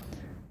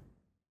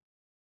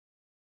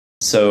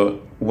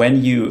 So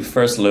when you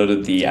first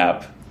loaded the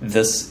app,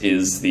 this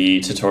is the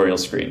tutorial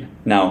screen.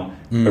 Now,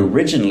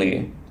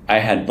 originally I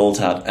had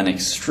built out an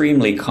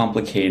extremely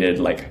complicated,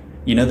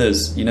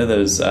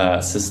 those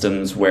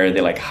systems where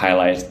they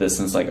highlight this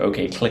and it's like,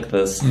 okay, click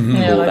this,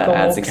 that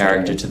adds a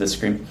character to the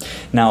screen.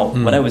 Now,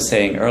 what I was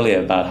saying earlier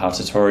about how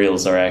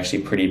tutorials are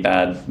actually pretty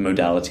bad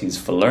modalities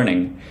for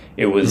learning,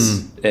 it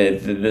was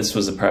this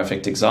was a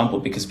perfect example,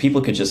 because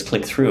people could just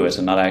click through it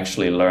and not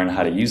actually learn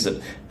how to use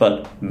it.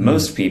 But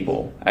most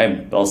people,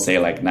 I'll say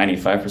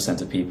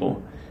 95% of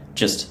people,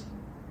 just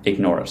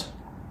ignore it,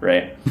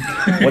 right?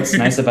 What's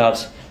nice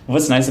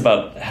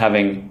about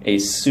having a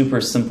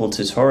super simple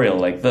tutorial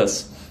like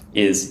this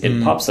is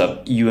it pops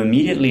up. You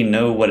immediately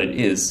know what it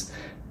is,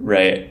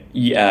 right?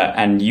 Yeah,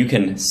 and you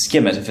can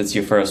skim it if it's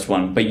your first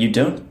one, but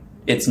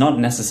it's not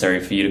necessary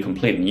for you to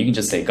complete it. And you can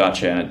just say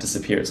gotcha and it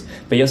disappears.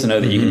 But you also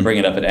know that you can bring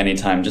it up at any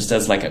time just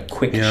as like a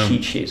quick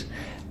cheat sheet.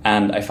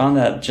 And I found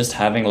that just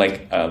having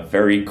like a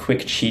very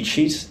quick cheat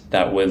sheet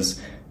that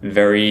was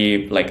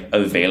very like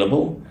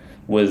available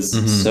was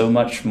so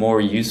much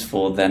more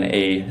useful than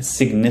a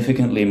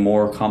significantly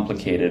more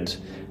complicated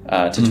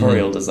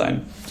tutorial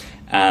design.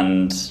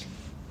 And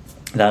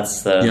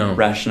that's the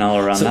rationale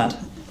around that.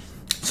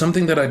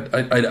 Something that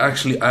I'd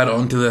actually add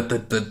on to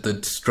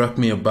that struck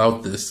me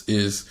about this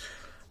is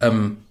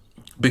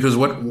because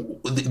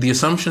the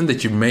assumption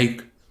that you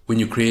make when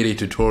you create a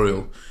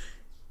tutorial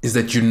is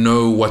that you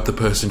know what the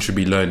person should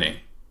be learning.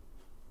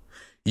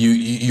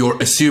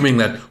 You're assuming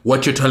that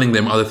what you're telling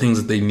them are the things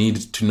that they need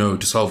to know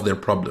to solve their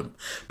problem.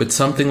 But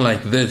something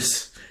like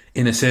this,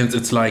 in a sense,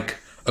 it's like,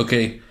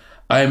 okay,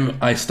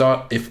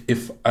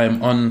 if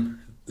I'm on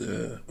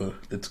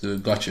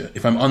gotcha.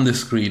 If I'm on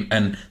this screen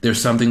and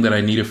there's something that I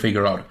need to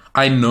figure out,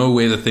 I know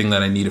where the thing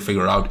that I need to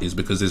figure out is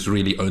because there's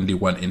really only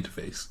one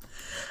interface.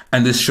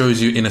 And this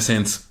shows you, in a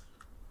sense,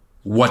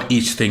 what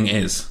each thing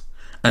is.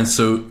 And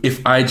so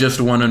if I just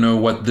want to know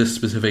what this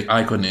specific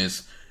icon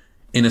is,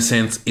 in a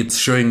sense, it's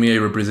showing me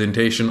a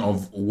representation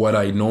of what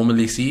I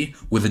normally see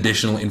with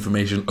additional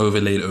information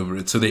overlaid over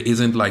it. So there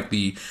isn't like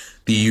the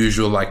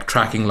usual like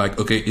tracking, like,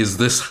 okay, is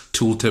this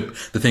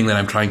tooltip the thing that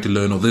I'm trying to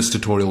learn, or this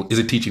tutorial, is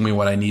it teaching me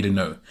what I need to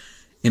know?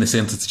 In a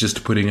sense, it's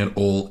just putting it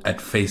all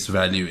at face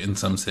value in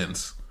some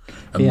sense.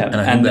 And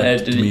I think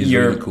that to me is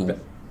really cool.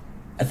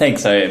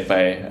 Thanks, I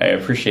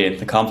appreciate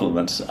the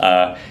compliment.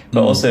 But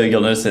also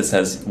you'll notice it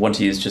says, want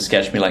to use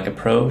JustSketchMe like a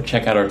pro?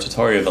 Check out our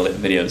tutorial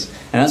videos.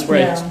 And that's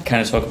where I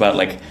kind of talk about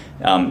like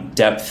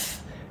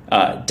depth.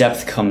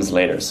 Depth comes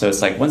later. So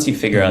it's like once you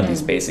figure out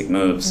these basic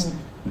moves,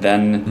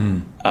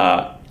 then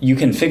you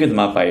can figure them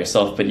out by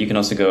yourself, but you can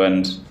also go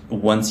and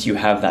once you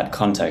have that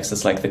context,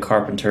 it's like the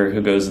carpenter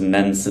who goes and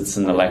then sits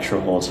in the lecture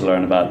hall to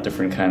learn about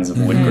different kinds of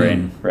wood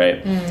grain,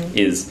 right?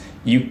 Is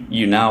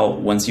you now,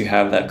 once you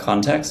have that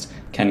context,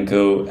 can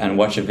go and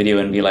watch a video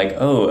and be like,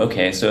 oh,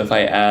 okay, so if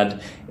I add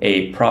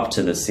a prop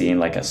to the scene,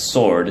 like a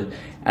sword,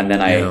 and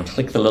then I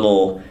click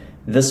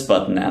this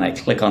button and I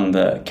click on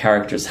the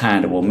character's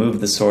hand, it will move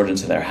the sword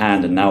into their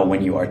hand, and now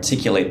when you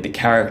articulate the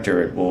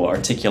character, it will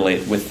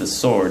articulate with the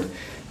sword,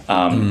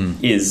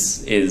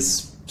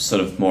 is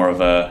sort of more of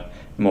a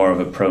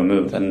pro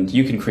move. And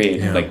you can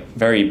create like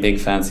very big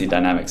fancy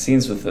dynamic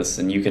scenes with this,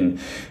 and you can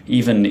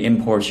even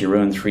import your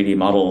own 3D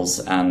models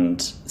and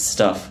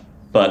stuff.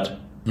 But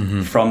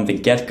from the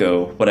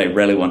get-go, what I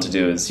really want to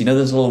do is,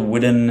 those little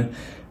wooden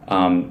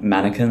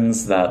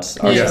mannequins that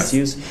artists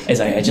use,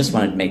 is I just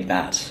want to make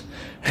that.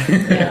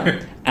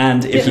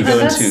 And if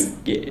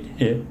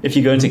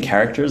you go into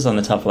characters on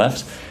the top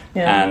left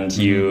and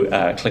you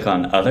click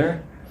on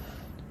other,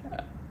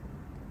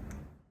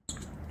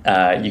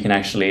 you can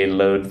actually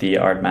load the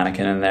art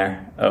mannequin in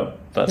there. The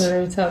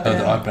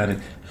art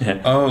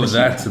mannequin. Oh,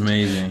 that's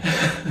amazing.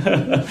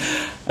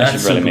 I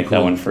should really make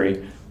that one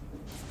free.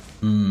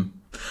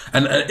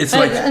 And it's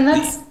like... And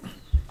that's...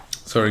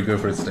 Sorry, go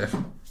for it, Steph.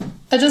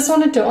 I just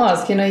wanted to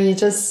ask, you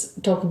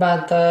just talk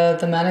about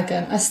the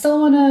mannequin. I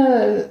still want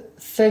to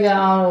figure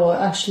out, or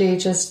actually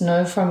just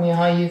know from you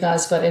how you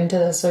guys got into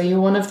this. So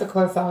you're one of the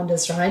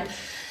co-founders, right?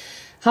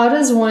 How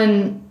does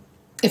one,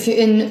 if you're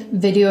in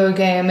video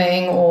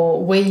gaming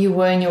or where you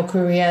were in your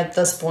career at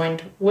this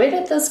point, where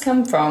did this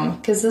come from?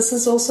 Because this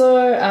is also,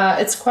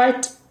 it's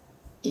quite,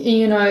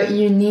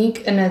 unique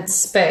in its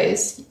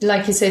space.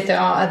 Like you said, there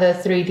are other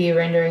 3D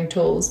rendering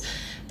tools,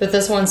 but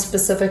this one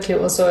specifically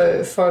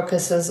also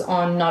focuses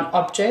on not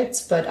objects,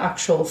 but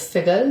actual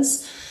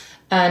figures.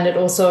 And it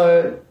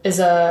also is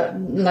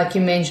like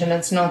you mentioned,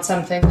 it's not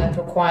something that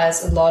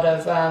requires a lot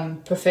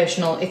of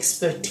professional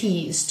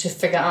expertise to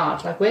figure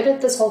out. Like, where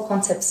did this whole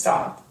concept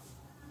start?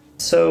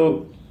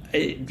 So,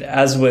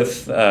 as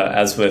with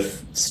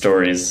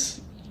stories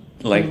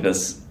like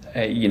this,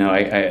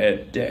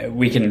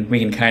 we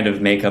can kind of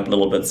make up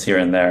little bits here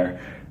and there,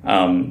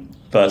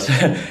 but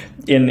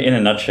in a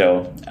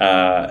nutshell,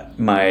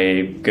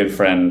 my good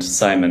friend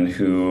Simon,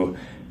 who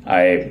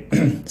I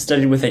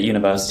studied with at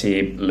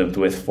university, lived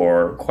with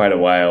for quite a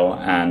while,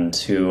 and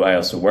who I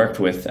also worked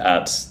with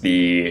at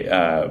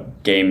the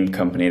game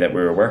company that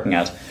we were working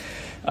at.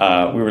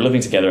 We were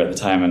living together at the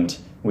time, and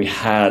we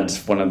had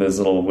one of those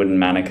little wooden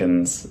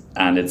mannequins,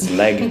 and its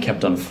leg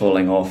kept on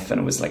falling off,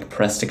 and it was like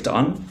press sticked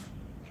on.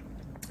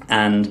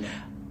 And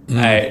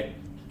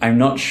I'm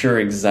not sure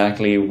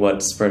exactly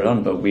what spurred it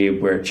on, but we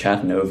were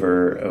chatting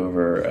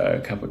over a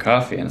cup of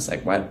coffee, and it's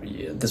like,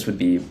 this would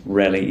be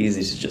really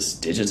easy to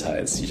just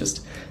digitize. You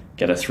just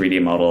get a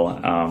 3D model,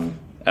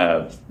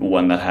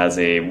 one that has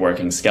a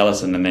working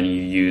skeleton, and then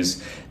you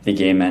use the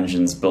game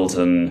engine's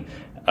built-in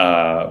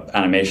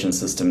animation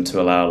system to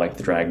allow like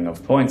the dragging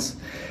of points.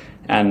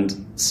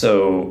 And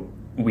so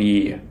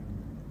we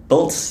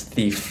built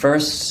the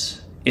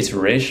first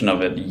iteration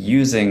of it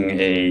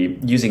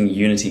using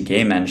Unity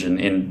game engine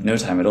in no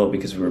time at all,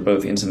 because we were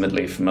both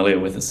intimately familiar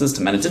with the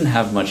system, and it didn't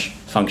have much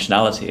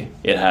functionality.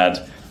 It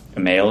had a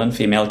male and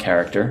female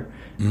character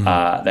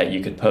that you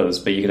could pose,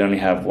 but you could only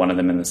have one of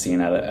them in the scene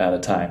at a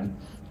time.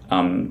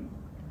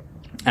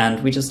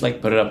 And we just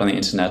like put it up on the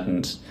internet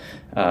and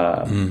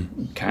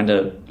kind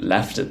of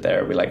left it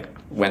there. We like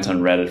went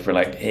on Reddit. We're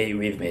like, hey,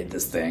 we've made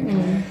this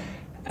thing.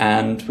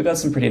 And we got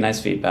some pretty nice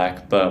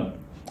feedback, but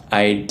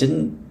I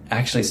didn't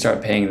actually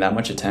start paying that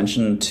much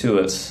attention to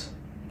it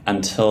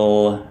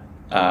until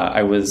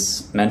I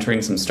was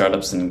mentoring some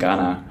startups in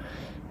Ghana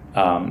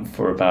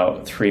for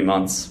about 3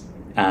 months.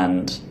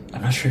 And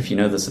I'm not sure if you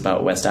know this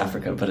about West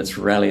Africa, but it's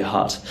really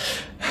hot.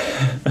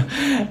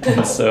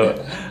 And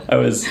so I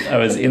was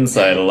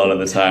inside a lot of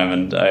the time,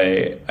 and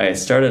I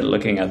started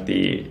looking at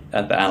the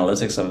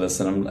analytics of this,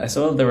 and I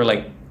saw there were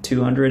like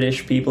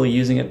 200-ish people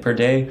using it per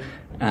day,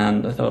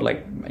 and I thought,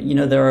 like,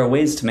 there are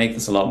ways to make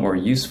this a lot more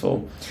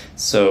useful.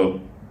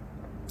 So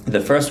the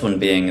first one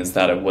being is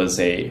that it was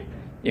a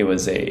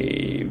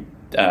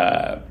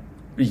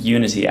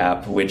Unity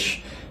app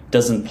which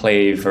doesn't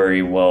play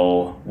very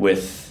well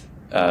with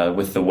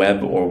the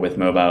web or with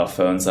mobile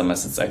phones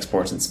unless it's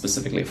exported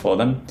specifically for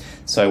them.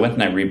 So I went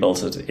and I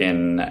rebuilt it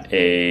in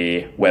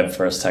a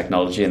web-first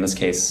technology, in this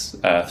case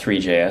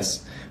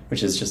 3JS,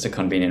 which is just a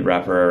convenient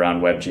wrapper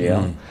around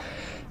WebGL.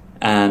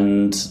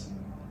 And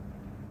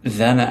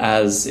then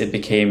as it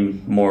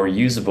became more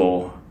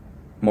usable,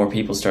 more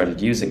people started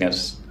using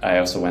it. I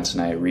also went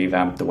and I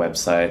revamped the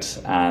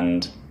website,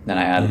 and then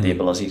I added the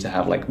ability to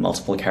have like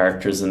multiple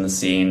characters in the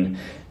scene.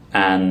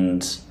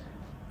 And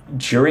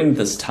during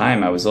this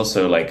time, I was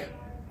also like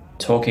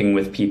talking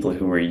with people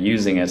who were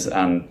using it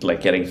and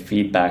like getting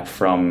feedback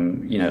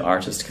from,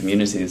 artist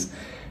communities.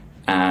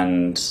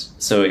 And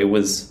so it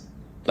was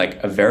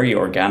like a very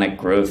organic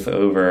growth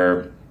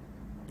over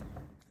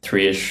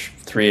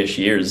three-ish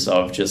years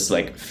of just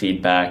like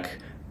feedback,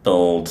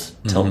 build,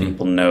 tell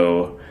people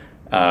no,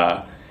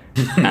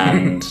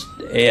 and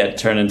yeah,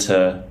 turn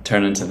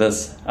into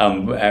this.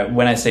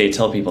 When I say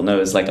tell people no,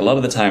 is like a lot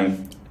of the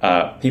time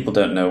people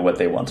don't know what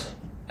they want.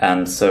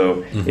 And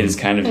so it is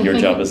kind of your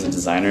job as a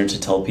designer to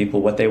tell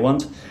people what they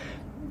want,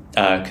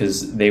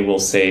 because they will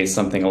say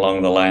something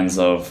along the lines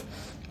of,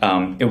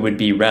 it would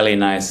be really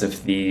nice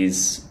if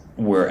these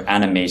were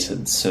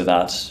animated so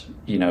that,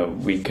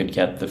 we could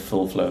get the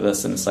full flow of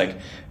this. And it's like,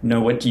 no,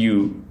 what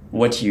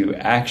you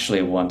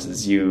actually want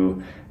is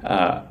you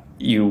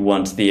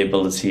want the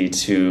ability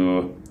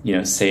to,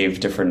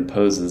 save different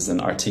poses and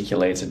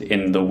articulate it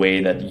in the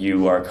way that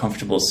you are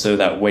comfortable, so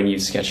that when you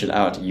sketch it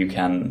out, you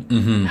can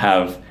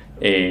have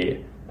a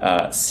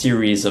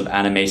series of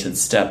animated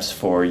steps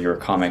for your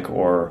comic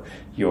or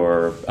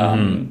your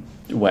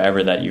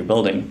whatever that you're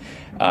building.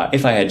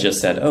 If I had just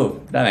said, oh,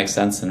 that makes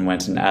sense, and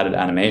went and added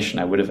animation,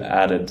 I would have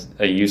added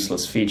a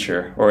useless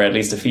feature, or at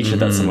least a feature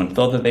that someone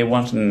thought that they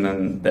wanted, and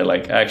then they're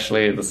like,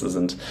 actually, this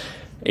isn't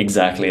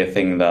exactly a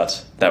thing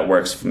that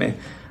works for me.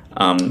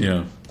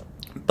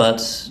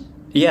 But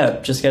yeah,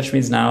 JustSketchMe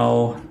is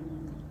now,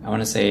 I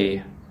want to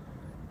say,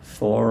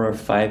 4 or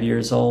 5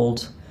 years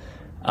old.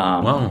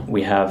 Wow.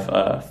 We have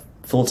a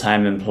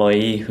full-time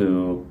employee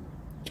who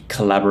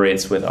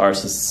collaborates with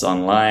artists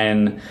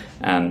online,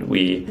 and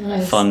we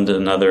fund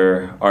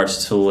another art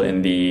tool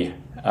in the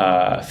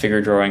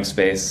figure drawing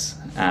space,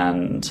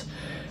 and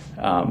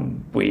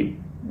we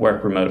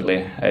work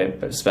remotely.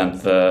 I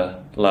spent the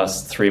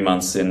last 3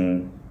 months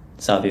in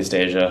Southeast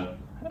Asia,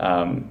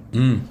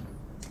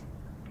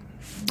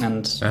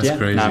 and that's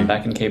crazy. Now I'm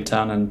back in Cape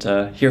Town and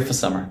here for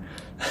summer.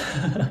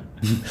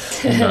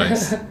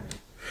 Nice.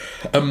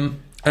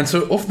 And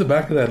so off the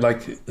back of that,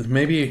 like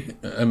maybe,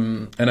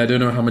 and I don't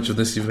know how much of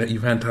this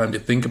you've had time to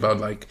think about,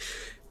 like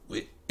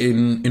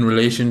in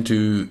relation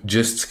to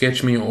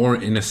JustSketchMe, or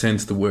in a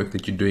sense the work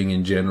that you're doing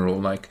in general.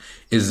 Like,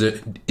 is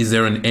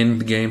there an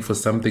end game for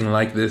something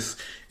like this?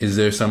 Is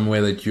there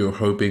somewhere that you're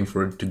hoping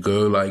for it to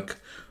go? Like,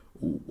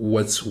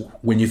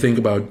 when you think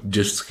about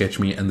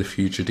JustSketchMe and the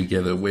future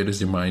together, where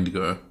does your mind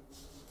go?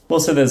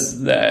 Well, so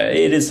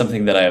it is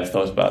something that I have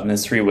thought about, and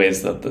there's 3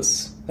 ways that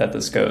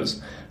this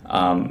goes.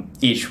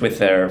 Each with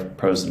their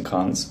pros and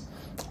cons.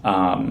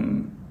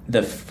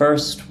 The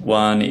first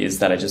one is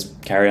that I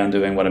just carry on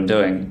doing what I'm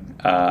doing.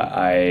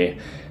 I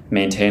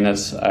maintain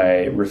it,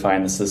 I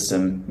refine the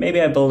system.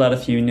 Maybe I build out a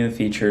few new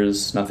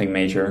features, nothing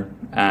major.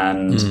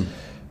 And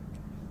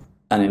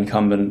a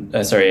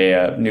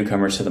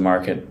newcomer to the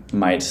market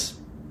might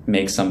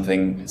make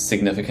something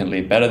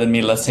significantly better than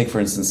me. Let's take, for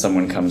instance,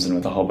 someone comes in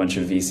with a whole bunch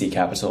of VC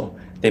capital.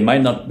 They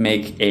might not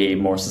make a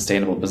more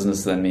sustainable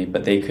business than me,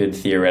 but they could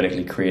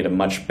theoretically create a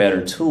much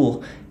better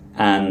tool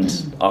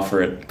and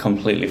offer it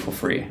completely for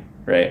free,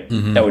 right?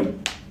 That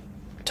would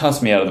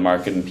toss me out of the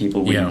market, and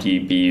people would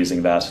be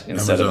using that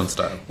instead of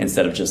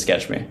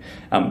JustSketchMe.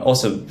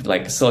 Also,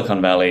 like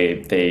Silicon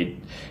Valley,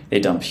 they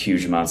dump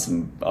huge amounts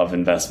of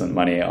investment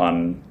money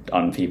on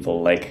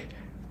people, like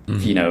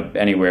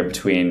anywhere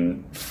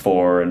between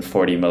 $4 and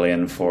 $40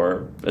 million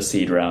for a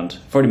seed round,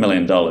 $40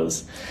 million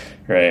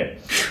right?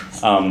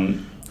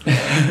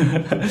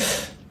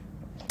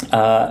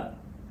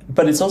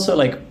 But it's also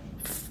like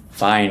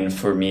fine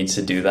for me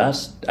to do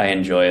that. I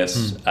enjoy it.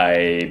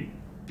 I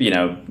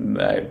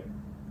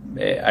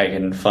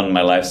can fund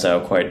my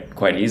lifestyle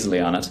quite easily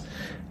on it.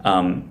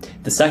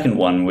 The second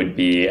one would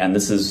be, and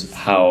this is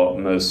how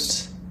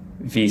most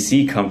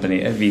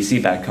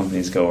VC-backed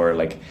companies go, or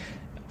like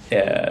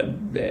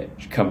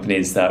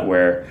companies that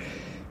where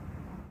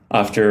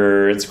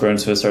after it's grown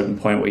to a certain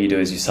point, what you do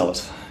is you sell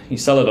it. You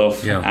sell it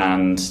off,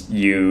 and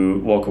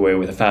you walk away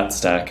with a fat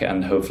stack,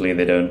 and hopefully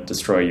they don't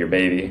destroy your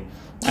baby.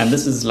 And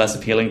this is less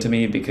appealing to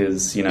me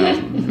because, I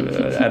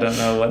don't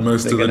know what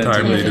most of the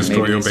time they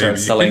destroy your baby.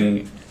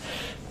 Selling,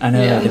 I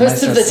know, they might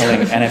start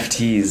selling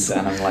NFTs,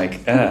 and I'm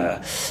like,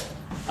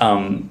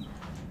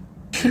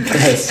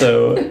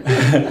 so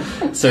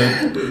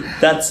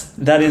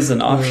that is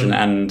an option.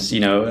 And,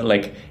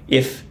 like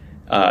if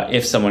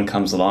someone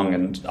comes along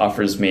and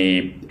offers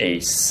me a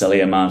silly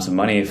amount of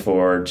money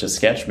for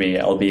JustSketchMe,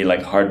 I'll be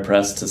like hard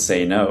pressed to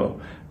say no.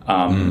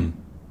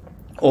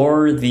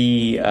 Or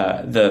the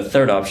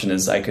third option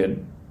is I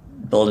could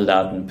build it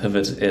out and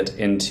pivot it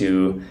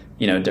into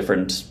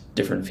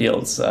different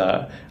fields.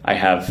 I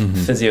have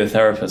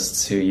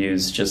physiotherapists who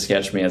use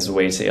JustSketchMe as a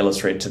way to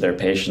illustrate to their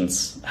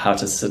patients how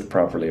to sit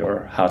properly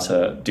or how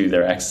to do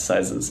their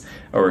exercises.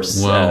 Or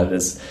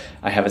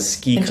I have a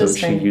ski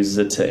coach who uses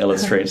it to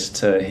illustrate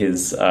to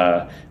his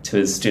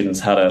students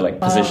how to like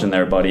position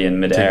their body in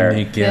midair.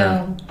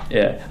 Yeah.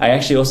 I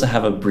actually also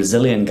have a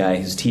Brazilian guy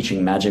who's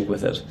teaching magic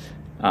with it.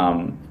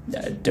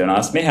 Don't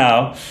ask me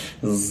how.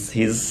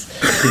 He's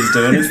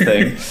doing his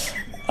thing.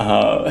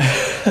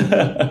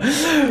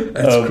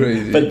 That's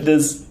crazy. But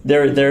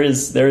there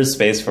is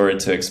space for it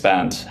to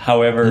expand.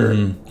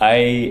 However,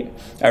 I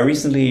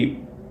recently,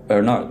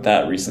 or not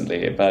that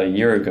recently, about a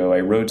year ago, I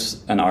wrote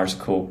an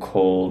article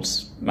called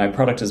 "My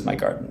Product is My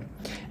Garden,"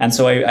 and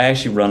so I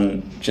actually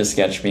run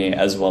JustSketchMe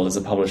as well as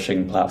a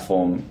publishing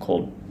platform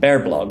called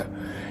Bearblog,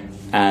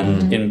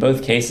 and in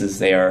both cases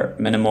they are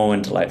minimal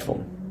and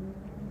delightful,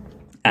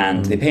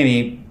 and they pay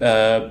me.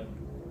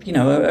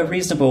 A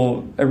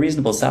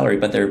reasonable salary,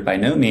 but they're by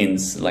no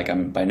means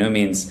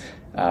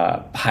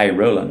high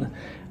rolling.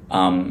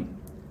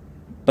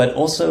 But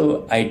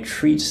also I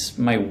treat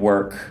my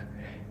work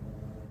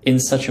in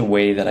such a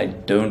way that I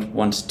don't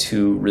want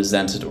to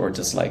resent it or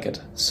dislike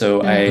it.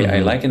 So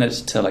I liken it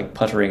to like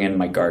puttering in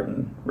my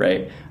garden,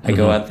 right? I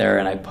go out there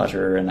and I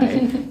putter, and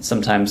I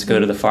sometimes go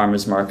to the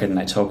farmer's market and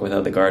I talk with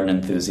other garden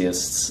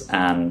enthusiasts,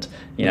 and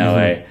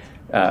I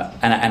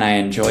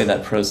enjoy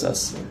that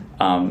process.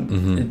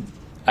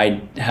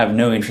 I have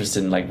no interest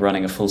in like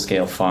running a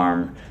full-scale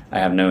farm. I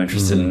have no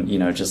interest in,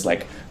 just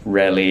like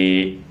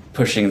really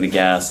pushing the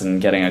gas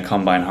and getting a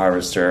combine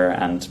harvester.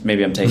 And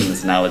maybe I'm taking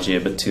this analogy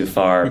a bit too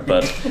far,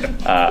 but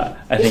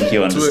I think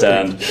you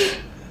understand.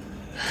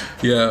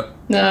 Yeah.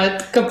 No, I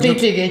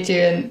completely get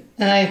you.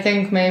 And I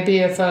think maybe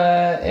if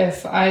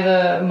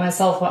either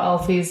myself or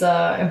Alfie's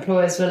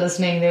employers were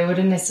listening, they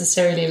wouldn't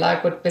necessarily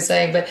like what we're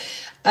saying. But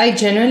I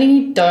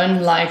generally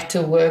don't like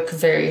to work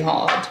very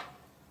hard.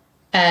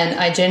 And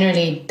I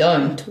generally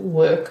don't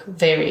work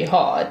very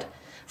hard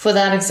for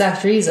that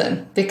exact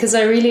reason, because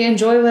I really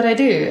enjoy what I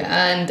do.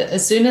 And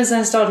as soon as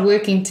I start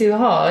working too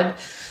hard,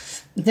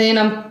 then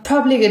I'm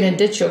probably going to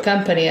ditch your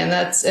company. And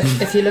that's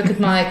if you look at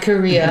my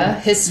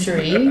career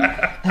history,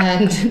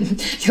 and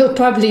you'll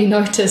probably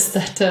notice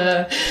that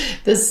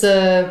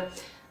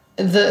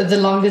the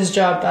longest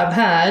job I've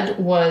had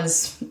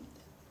was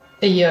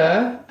a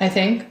year, I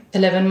think,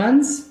 11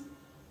 months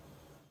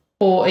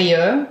or a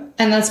year.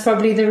 And that's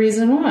probably the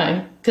reason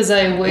why, because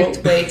I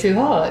worked way too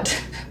hard.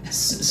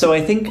 So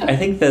I think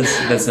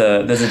there's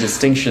a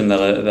distinction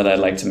that I'd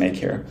like to make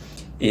here,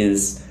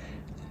 is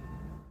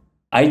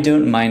I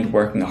don't mind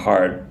working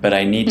hard, but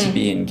I need to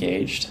be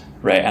engaged,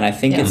 right? And I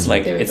think it's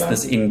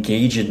this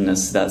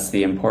engagedness that's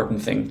the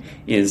important thing.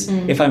 Is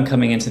if I'm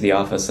coming into the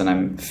office and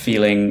I'm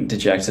feeling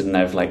dejected and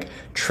I've like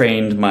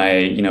trained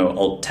my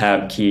Alt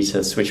Tab key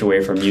to switch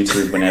away from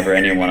YouTube whenever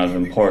anyone of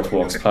import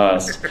walks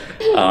past,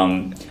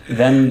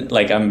 then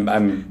like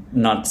I'm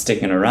not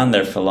sticking around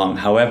there for long.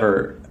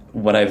 However,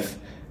 what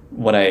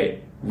I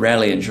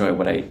rarely enjoy,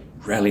 what I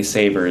rarely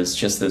savor, is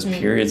just those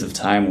periods of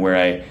time where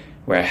I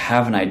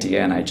have an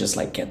idea and I just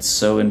like get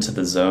so into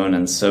the zone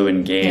and so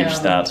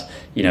engaged that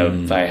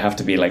I have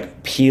to be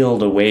like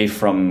peeled away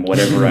from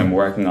whatever I'm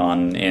working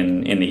on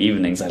in the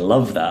evenings. I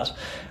love that.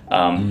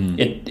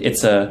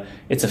 It's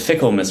a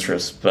fickle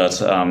mistress,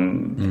 but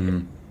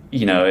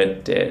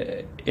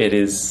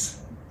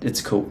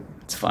it's cool.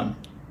 It's fun.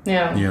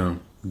 Yeah,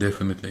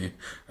 definitely.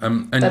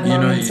 And that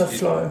moments of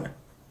flow.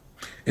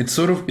 It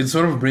sort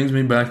of brings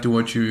me back to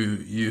what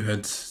you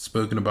had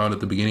spoken about at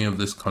the beginning of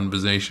this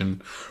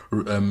conversation,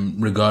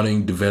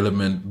 regarding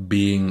development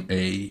being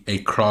a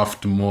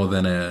craft more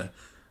than a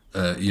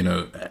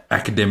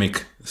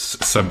academic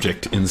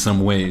subject in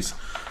some ways,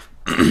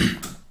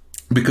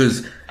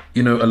 because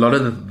a lot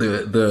of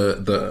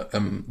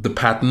the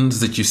patterns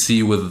that you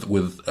see with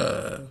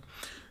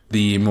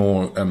the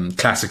more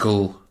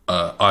classical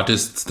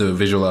artists, the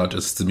visual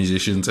artists, the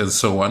musicians, and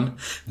so on,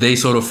 they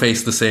sort of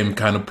face the same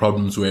kind of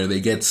problems where they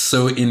get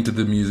so into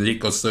the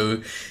music or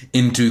so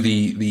into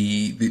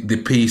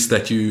the piece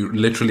that you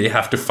literally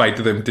have to fight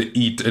them to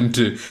eat and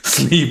to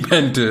sleep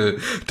and to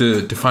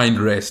find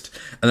rest.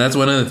 And that's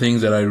one of the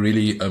things that I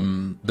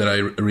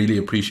really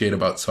appreciate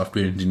about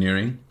software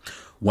engineering.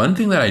 One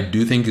thing that I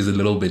do think is a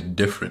little bit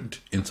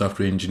different in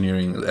software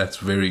engineering that's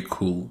very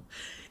cool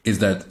is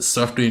that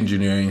software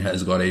engineering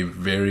has got a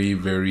very,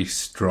 very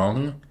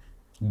strong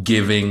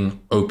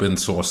giving open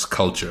source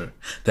culture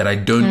that I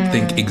don't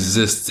think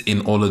exists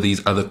in all of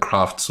these other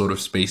craft sort of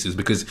spaces,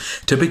 because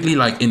typically,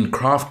 like in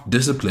craft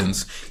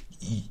disciplines,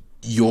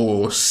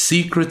 your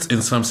secrets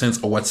in some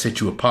sense are what set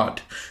you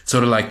apart.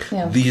 Sort of like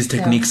these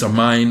techniques are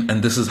mine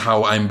and this is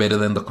how I'm better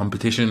than the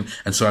competition,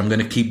 and so I'm going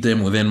to keep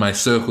them within my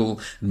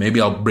circle.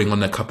 Maybe I'll bring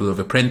on a couple of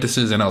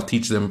apprentices and I'll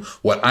teach them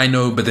what I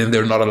know, but then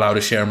they're not allowed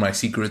to share my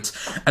secrets.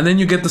 And then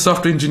you get the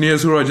software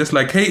engineers who are just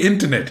like, hey,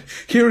 internet,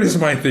 here is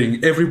my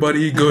thing,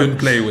 everybody go and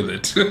play with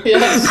it. So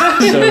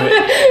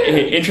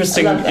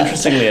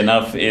interestingly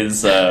enough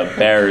is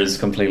Bear is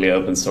completely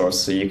open source,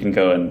 so you can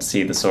go and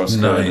see the source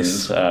code.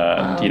 Nice.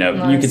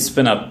 And you can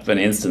spin up an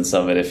instance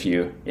of it if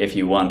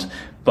you want,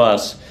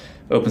 but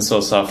open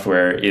source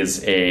software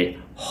is a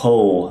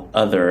whole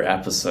other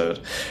episode.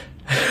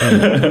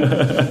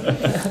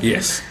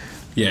 Yes,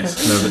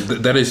 no,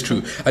 that is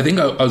true. I think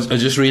I was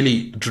just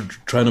really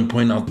trying to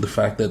point out the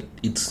fact that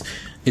it's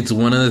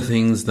one of the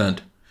things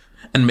that,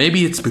 and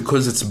maybe it's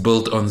because it's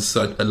built on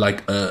such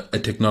a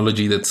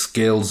technology that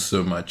scales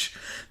so much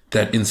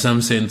that in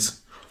some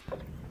sense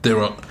there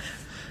are.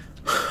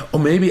 Or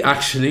maybe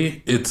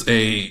actually it's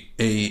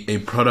a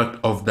product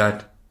of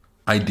that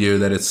idea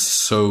that it's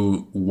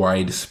so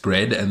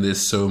widespread and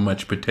there's so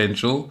much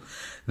potential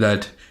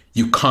that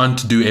you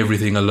can't do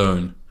everything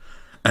alone.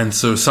 And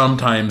so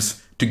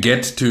sometimes to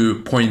get to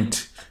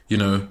point,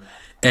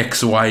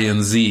 X, Y,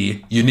 and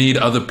Z, you need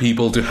other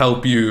people to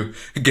help you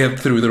get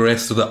through the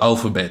rest of the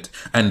alphabet.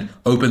 And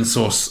open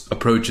source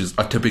approaches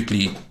are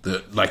typically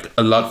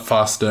a lot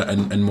faster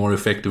and more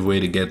effective way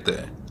to get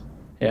there.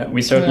 Yeah,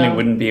 we certainly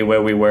wouldn't be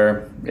where we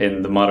were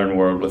in the modern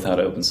world without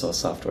open source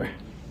software.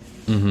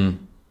 Mm-hmm.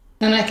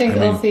 And I think,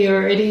 Alfie,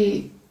 you're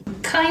already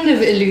kind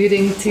of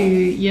alluding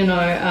to,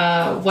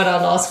 what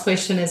our last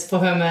question is for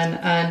Herman.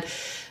 And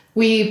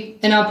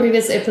in our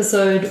previous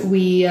episode,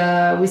 we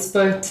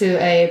spoke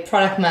to a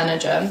product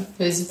manager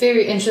who's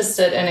very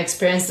interested in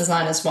experience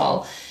design as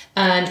well.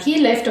 And he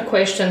left a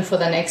question for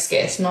the next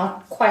guest,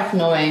 not quite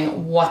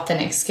knowing what the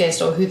next guest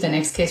or who the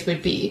next guest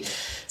would be.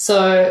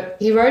 So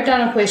he wrote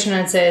down a question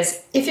and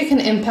says, if you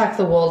can impact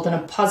the world in a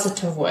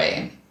positive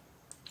way,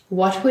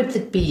 what would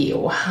it be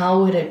or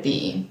how would it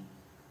be?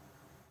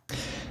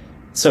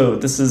 So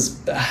this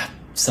is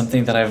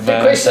something that I've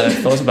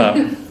thought about.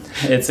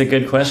 It's a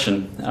good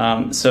question.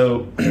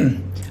 So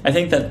I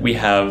think that we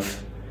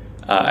have,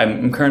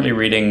 I'm currently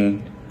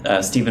reading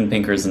Steven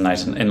Pinker's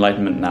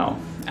Enlightenment Now.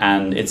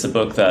 And it's a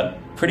book that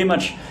pretty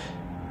much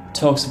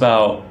talks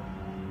about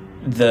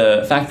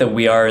the fact that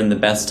we are in the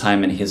best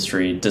time in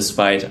history,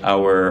 despite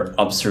our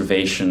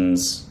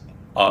observations,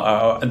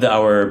 our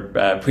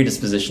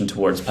predisposition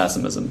towards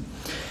pessimism.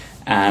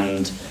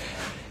 And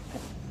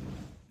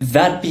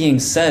that being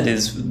said,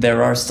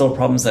 there are still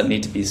problems that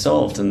need to be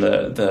solved. And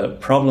the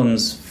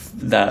problems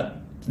that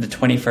the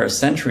 21st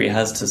century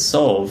has to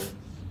solve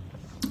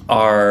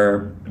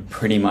are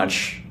pretty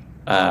much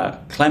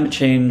climate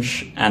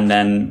change, and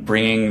then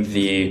bringing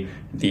the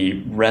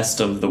rest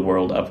of the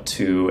world up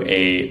to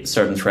a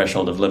certain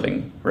threshold of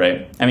living,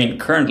 right? I mean,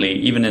 currently,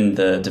 even in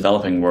the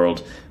developing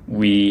world,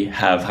 we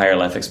have higher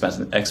life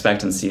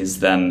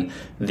expectancies than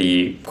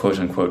the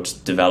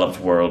quote-unquote developed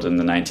world in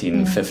the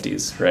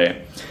 1950s,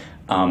 right?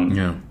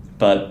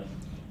 But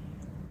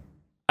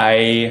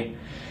I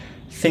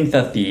think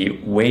that the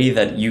way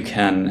that you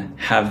can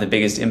have the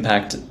biggest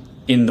impact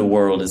in the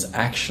world is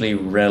actually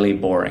really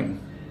boring.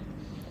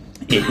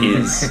 It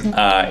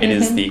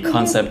is the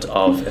concept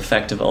of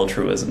effective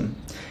altruism.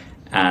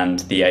 And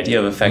the idea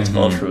of effective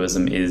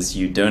altruism is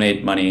you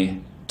donate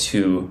money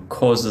to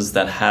causes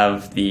that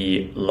have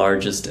the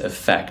largest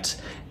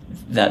effect.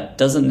 That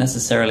doesn't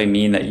necessarily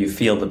mean that you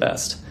feel the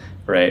best,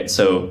 right?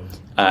 So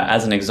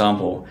as an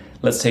example,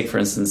 let's take, for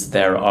instance,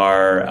 there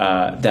are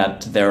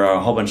a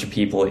whole bunch of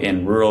people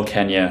in rural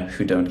Kenya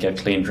who don't get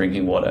clean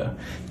drinking water.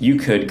 You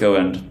could go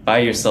and buy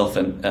yourself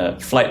a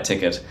flight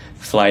ticket,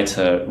 fly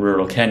to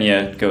rural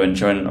Kenya, go and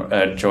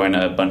join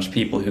a bunch of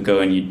people who go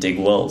and you dig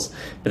wells.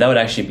 But that would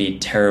actually be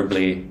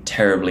terribly,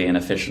 terribly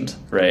inefficient,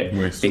 right?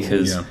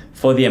 Because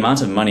for the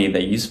amount of money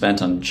that you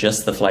spent on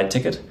just the flight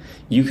ticket,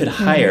 you could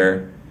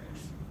hire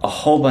a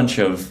whole bunch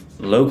of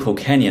local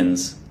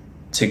Kenyans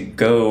to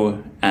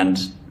go and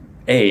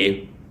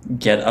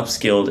get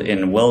upskilled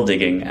in well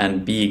digging,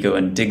 and B, go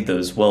and dig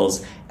those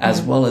wells, as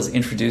well as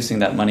introducing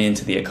that money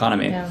into the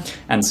economy. Yeah.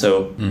 And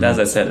so, as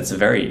I said, it's a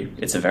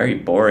very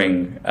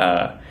boring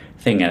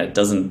thing, and it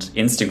doesn't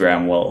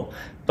Instagram well.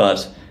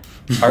 But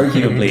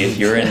arguably, if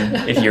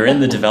you're in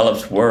the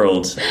developed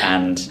world,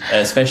 and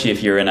especially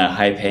if you're in a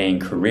high-paying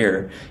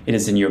career, it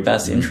is in your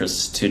best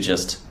interest to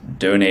just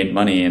donate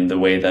money in the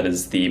way that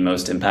is the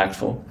most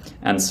impactful.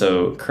 And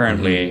so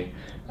currently,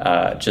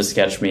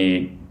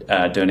 JustSketchMe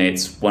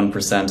donates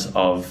 1%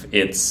 of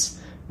its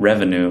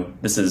revenue.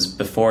 This is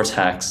before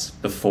tax,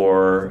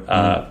 before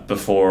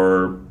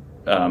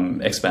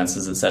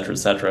expenses,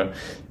 etc.,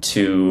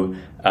 to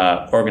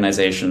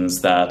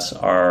organizations that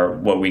are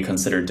what we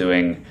consider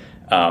doing,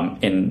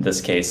 in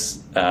this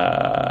case,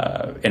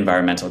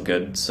 environmental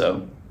good.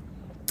 So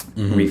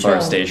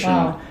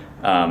reforestation,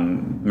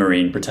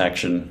 marine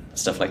protection,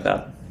 stuff like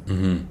that.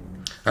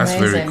 That's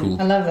amazing. Very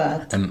cool. I love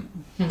that.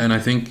 And I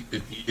think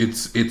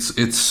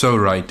it's so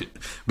right,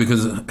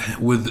 because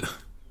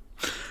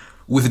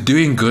with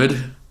doing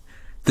good,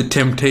 the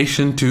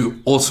temptation to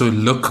also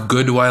look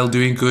good while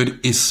doing good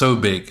is so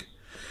big.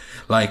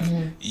 Like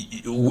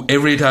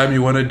every time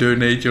you want to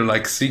donate, you're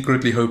like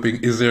secretly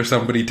hoping, is there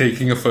somebody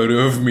taking a photo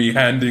of me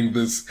handing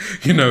this,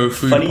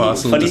 food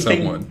parcel to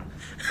someone?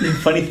 The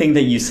funny thing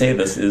that you say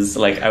this is,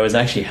 like, I was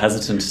actually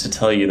hesitant to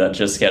tell you that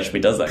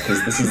JustSketchMe does that,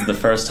 because this is the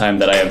first time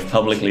that I have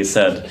publicly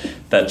said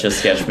that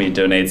JustSketchMe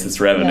donates its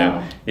revenue.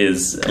 Yeah.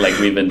 Is like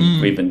we've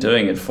been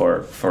doing it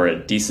for a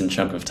decent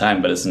chunk of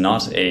time, but it's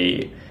not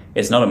a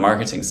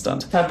marketing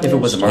stunt. Published. If it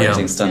was a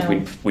marketing stunt,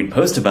 we'd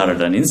post about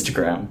it on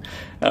Instagram.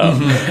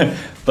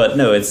 But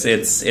no,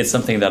 it's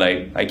something that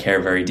I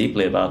care very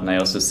deeply about, and I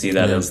also see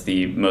that as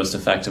the most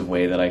effective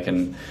way that I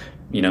can,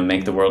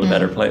 make the world a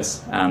better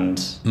place. And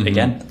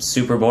again,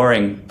 super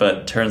boring,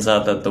 but turns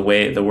out that the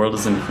world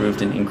is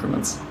improved in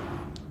increments.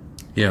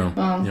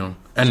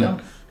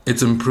 And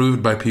it's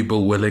improved by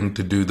people willing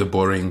to do the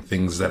boring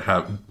things that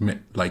have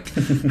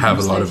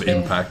a lot of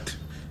impact,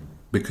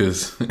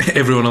 because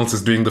everyone else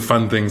is doing the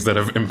fun things that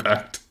have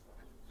impact.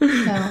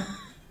 Yeah.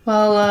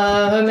 Well,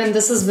 Herman,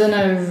 this has been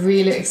a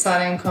really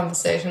exciting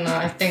conversation.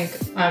 I think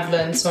I've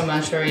learned so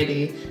much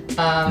already.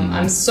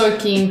 I'm so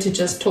keen to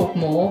just talk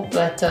more,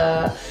 but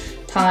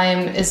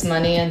time is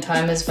money and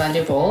time is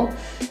valuable.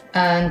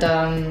 And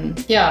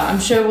I'm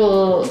sure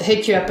we'll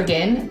hit you up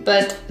again.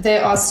 But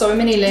there are so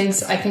many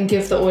links I can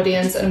give the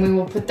audience, and we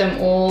will put them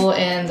all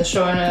in the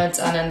show notes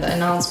and in the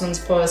announcements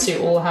post. You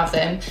all have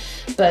them.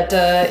 But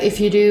if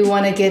you do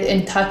want to get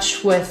in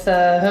touch with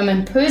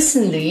Herman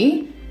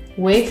personally,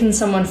 where can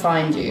someone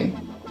find you?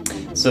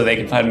 So they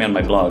can find me on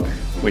my blog,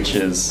 which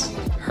is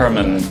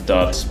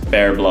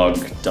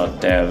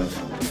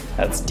herman.bearblog.dev.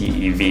 That's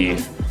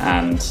DEV.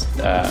 And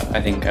I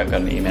think I've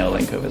got an email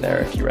link over there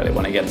if you really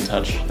want to get in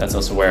touch. That's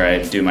also where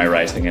I do my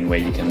writing and where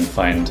you can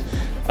find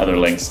other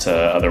links to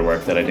other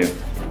work that I do.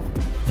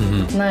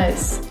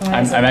 Nice.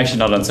 I'm actually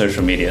not on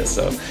social media,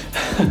 so.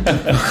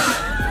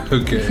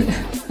 Okay.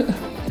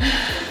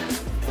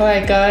 All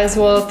right, guys.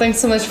 Well, thanks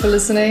so much for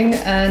listening.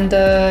 And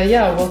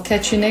we'll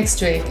catch you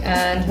next week.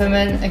 And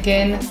Herman,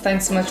 again,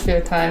 thanks so much for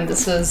your time.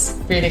 This was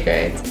really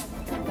great.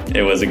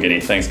 It was a goodie.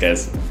 Thanks,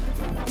 guys.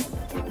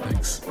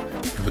 Thanks.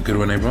 Have a good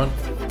one, everyone.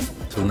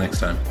 Till next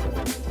time.